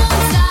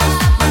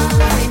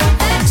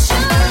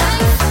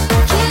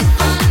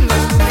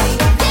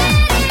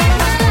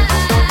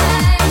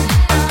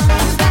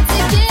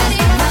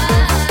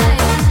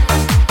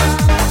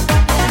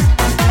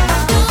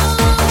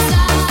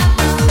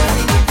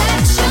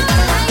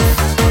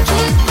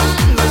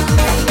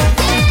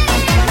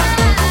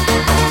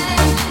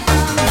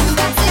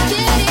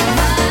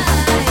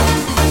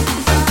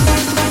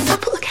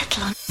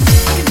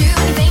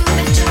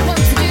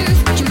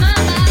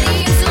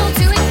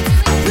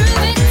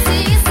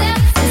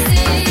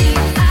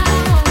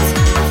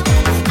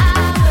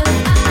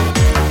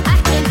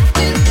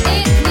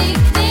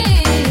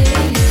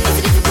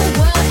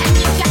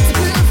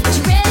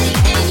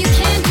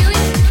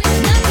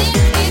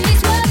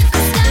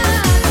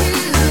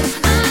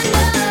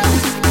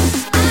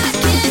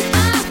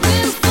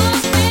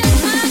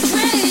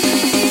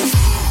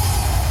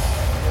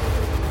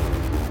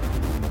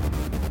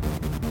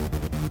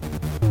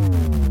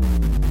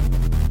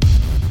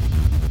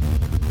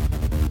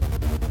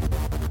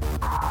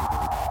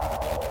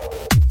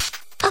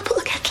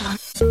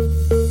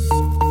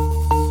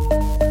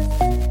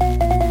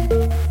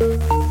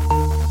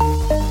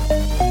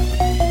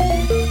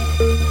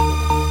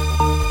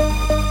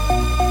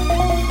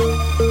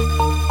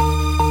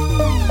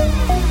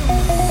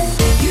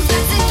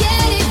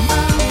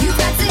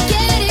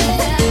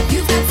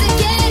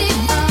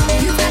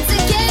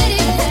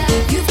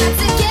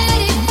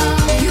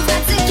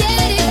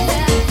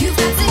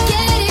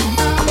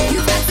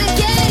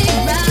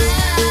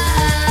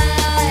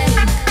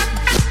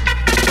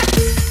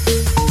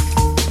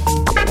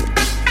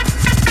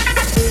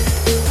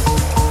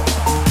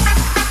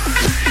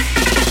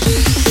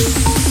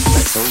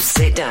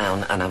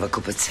 And have a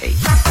cup of tea.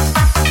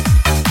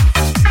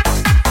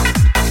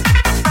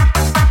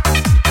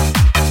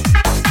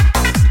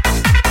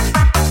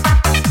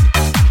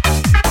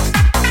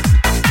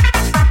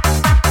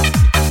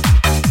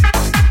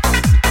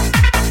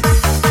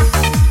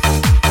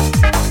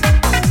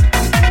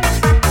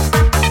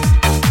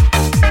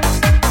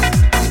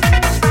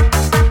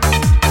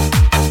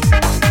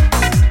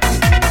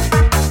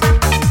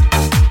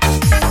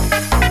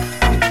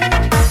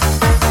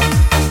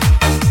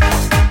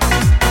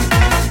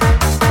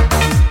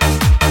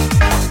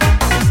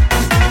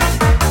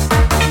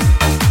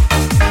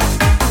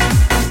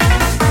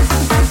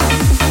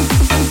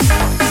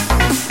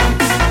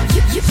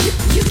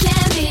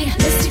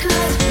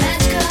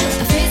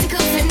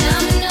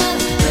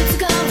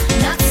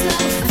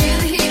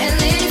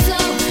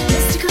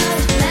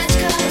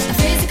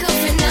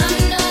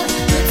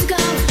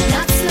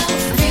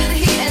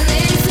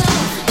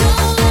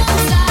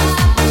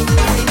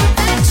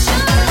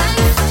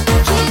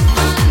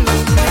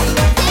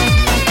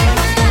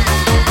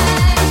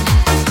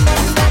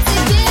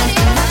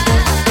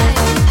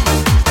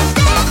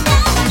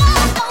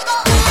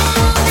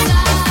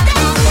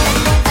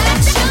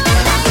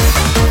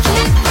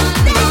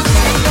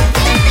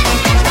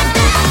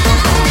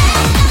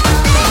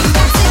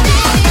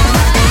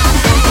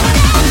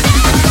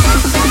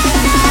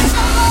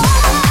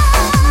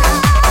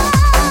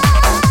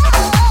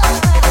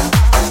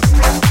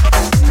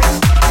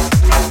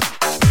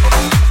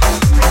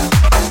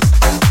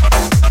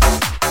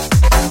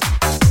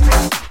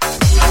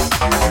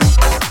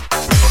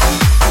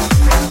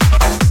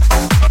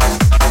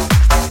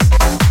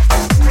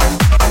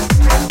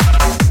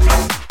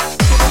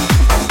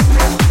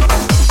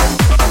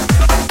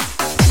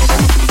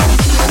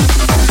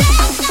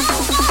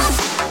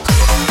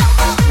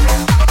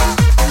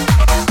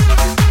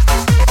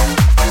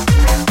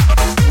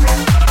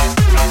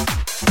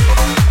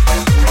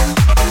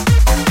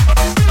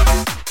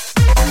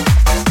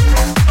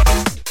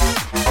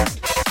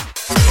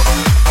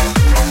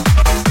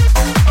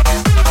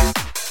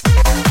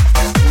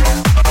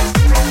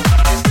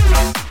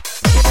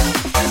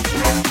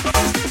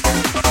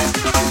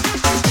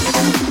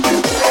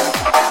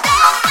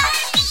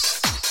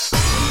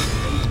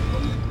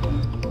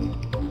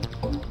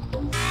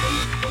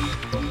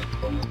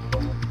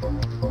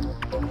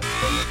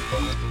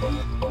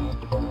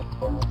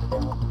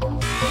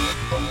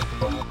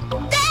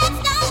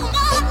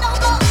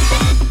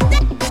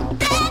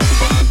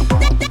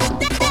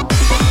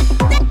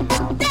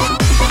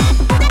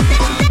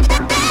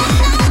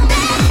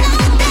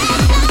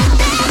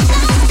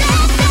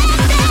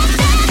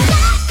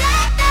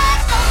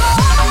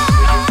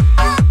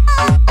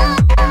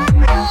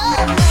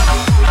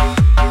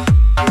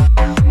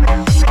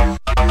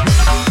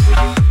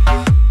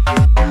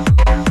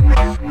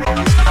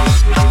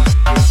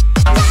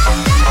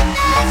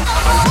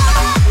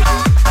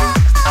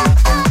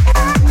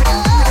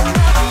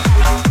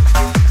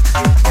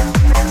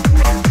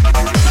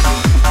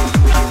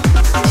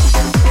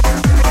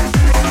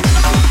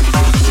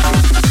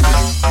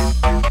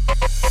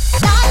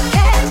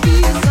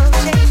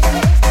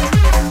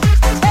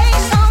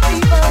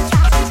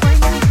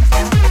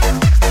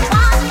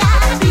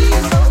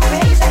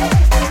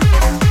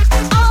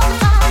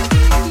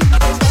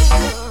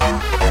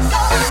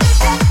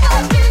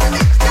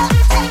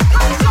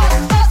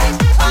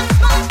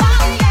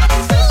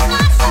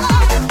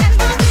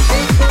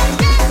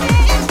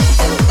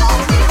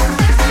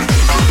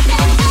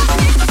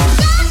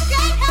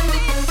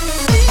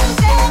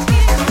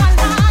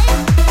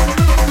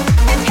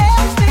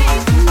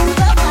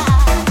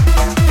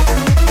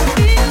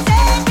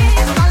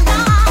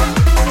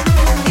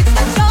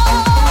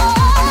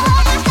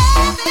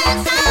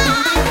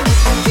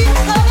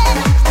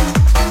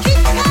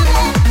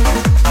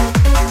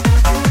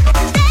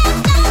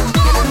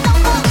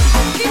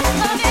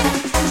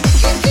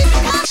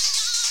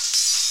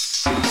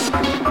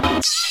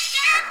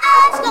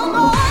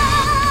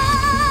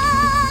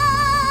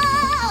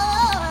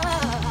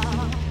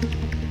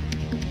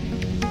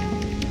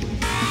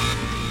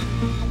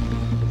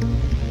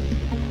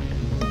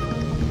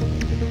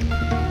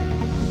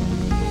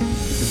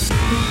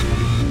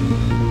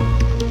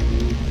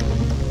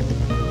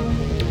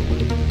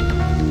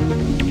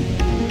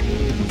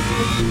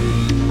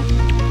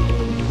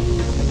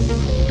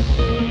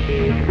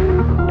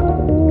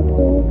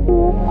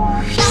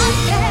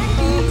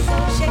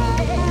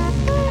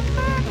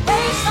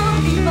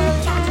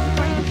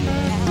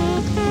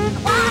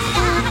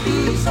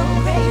 So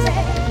crazy.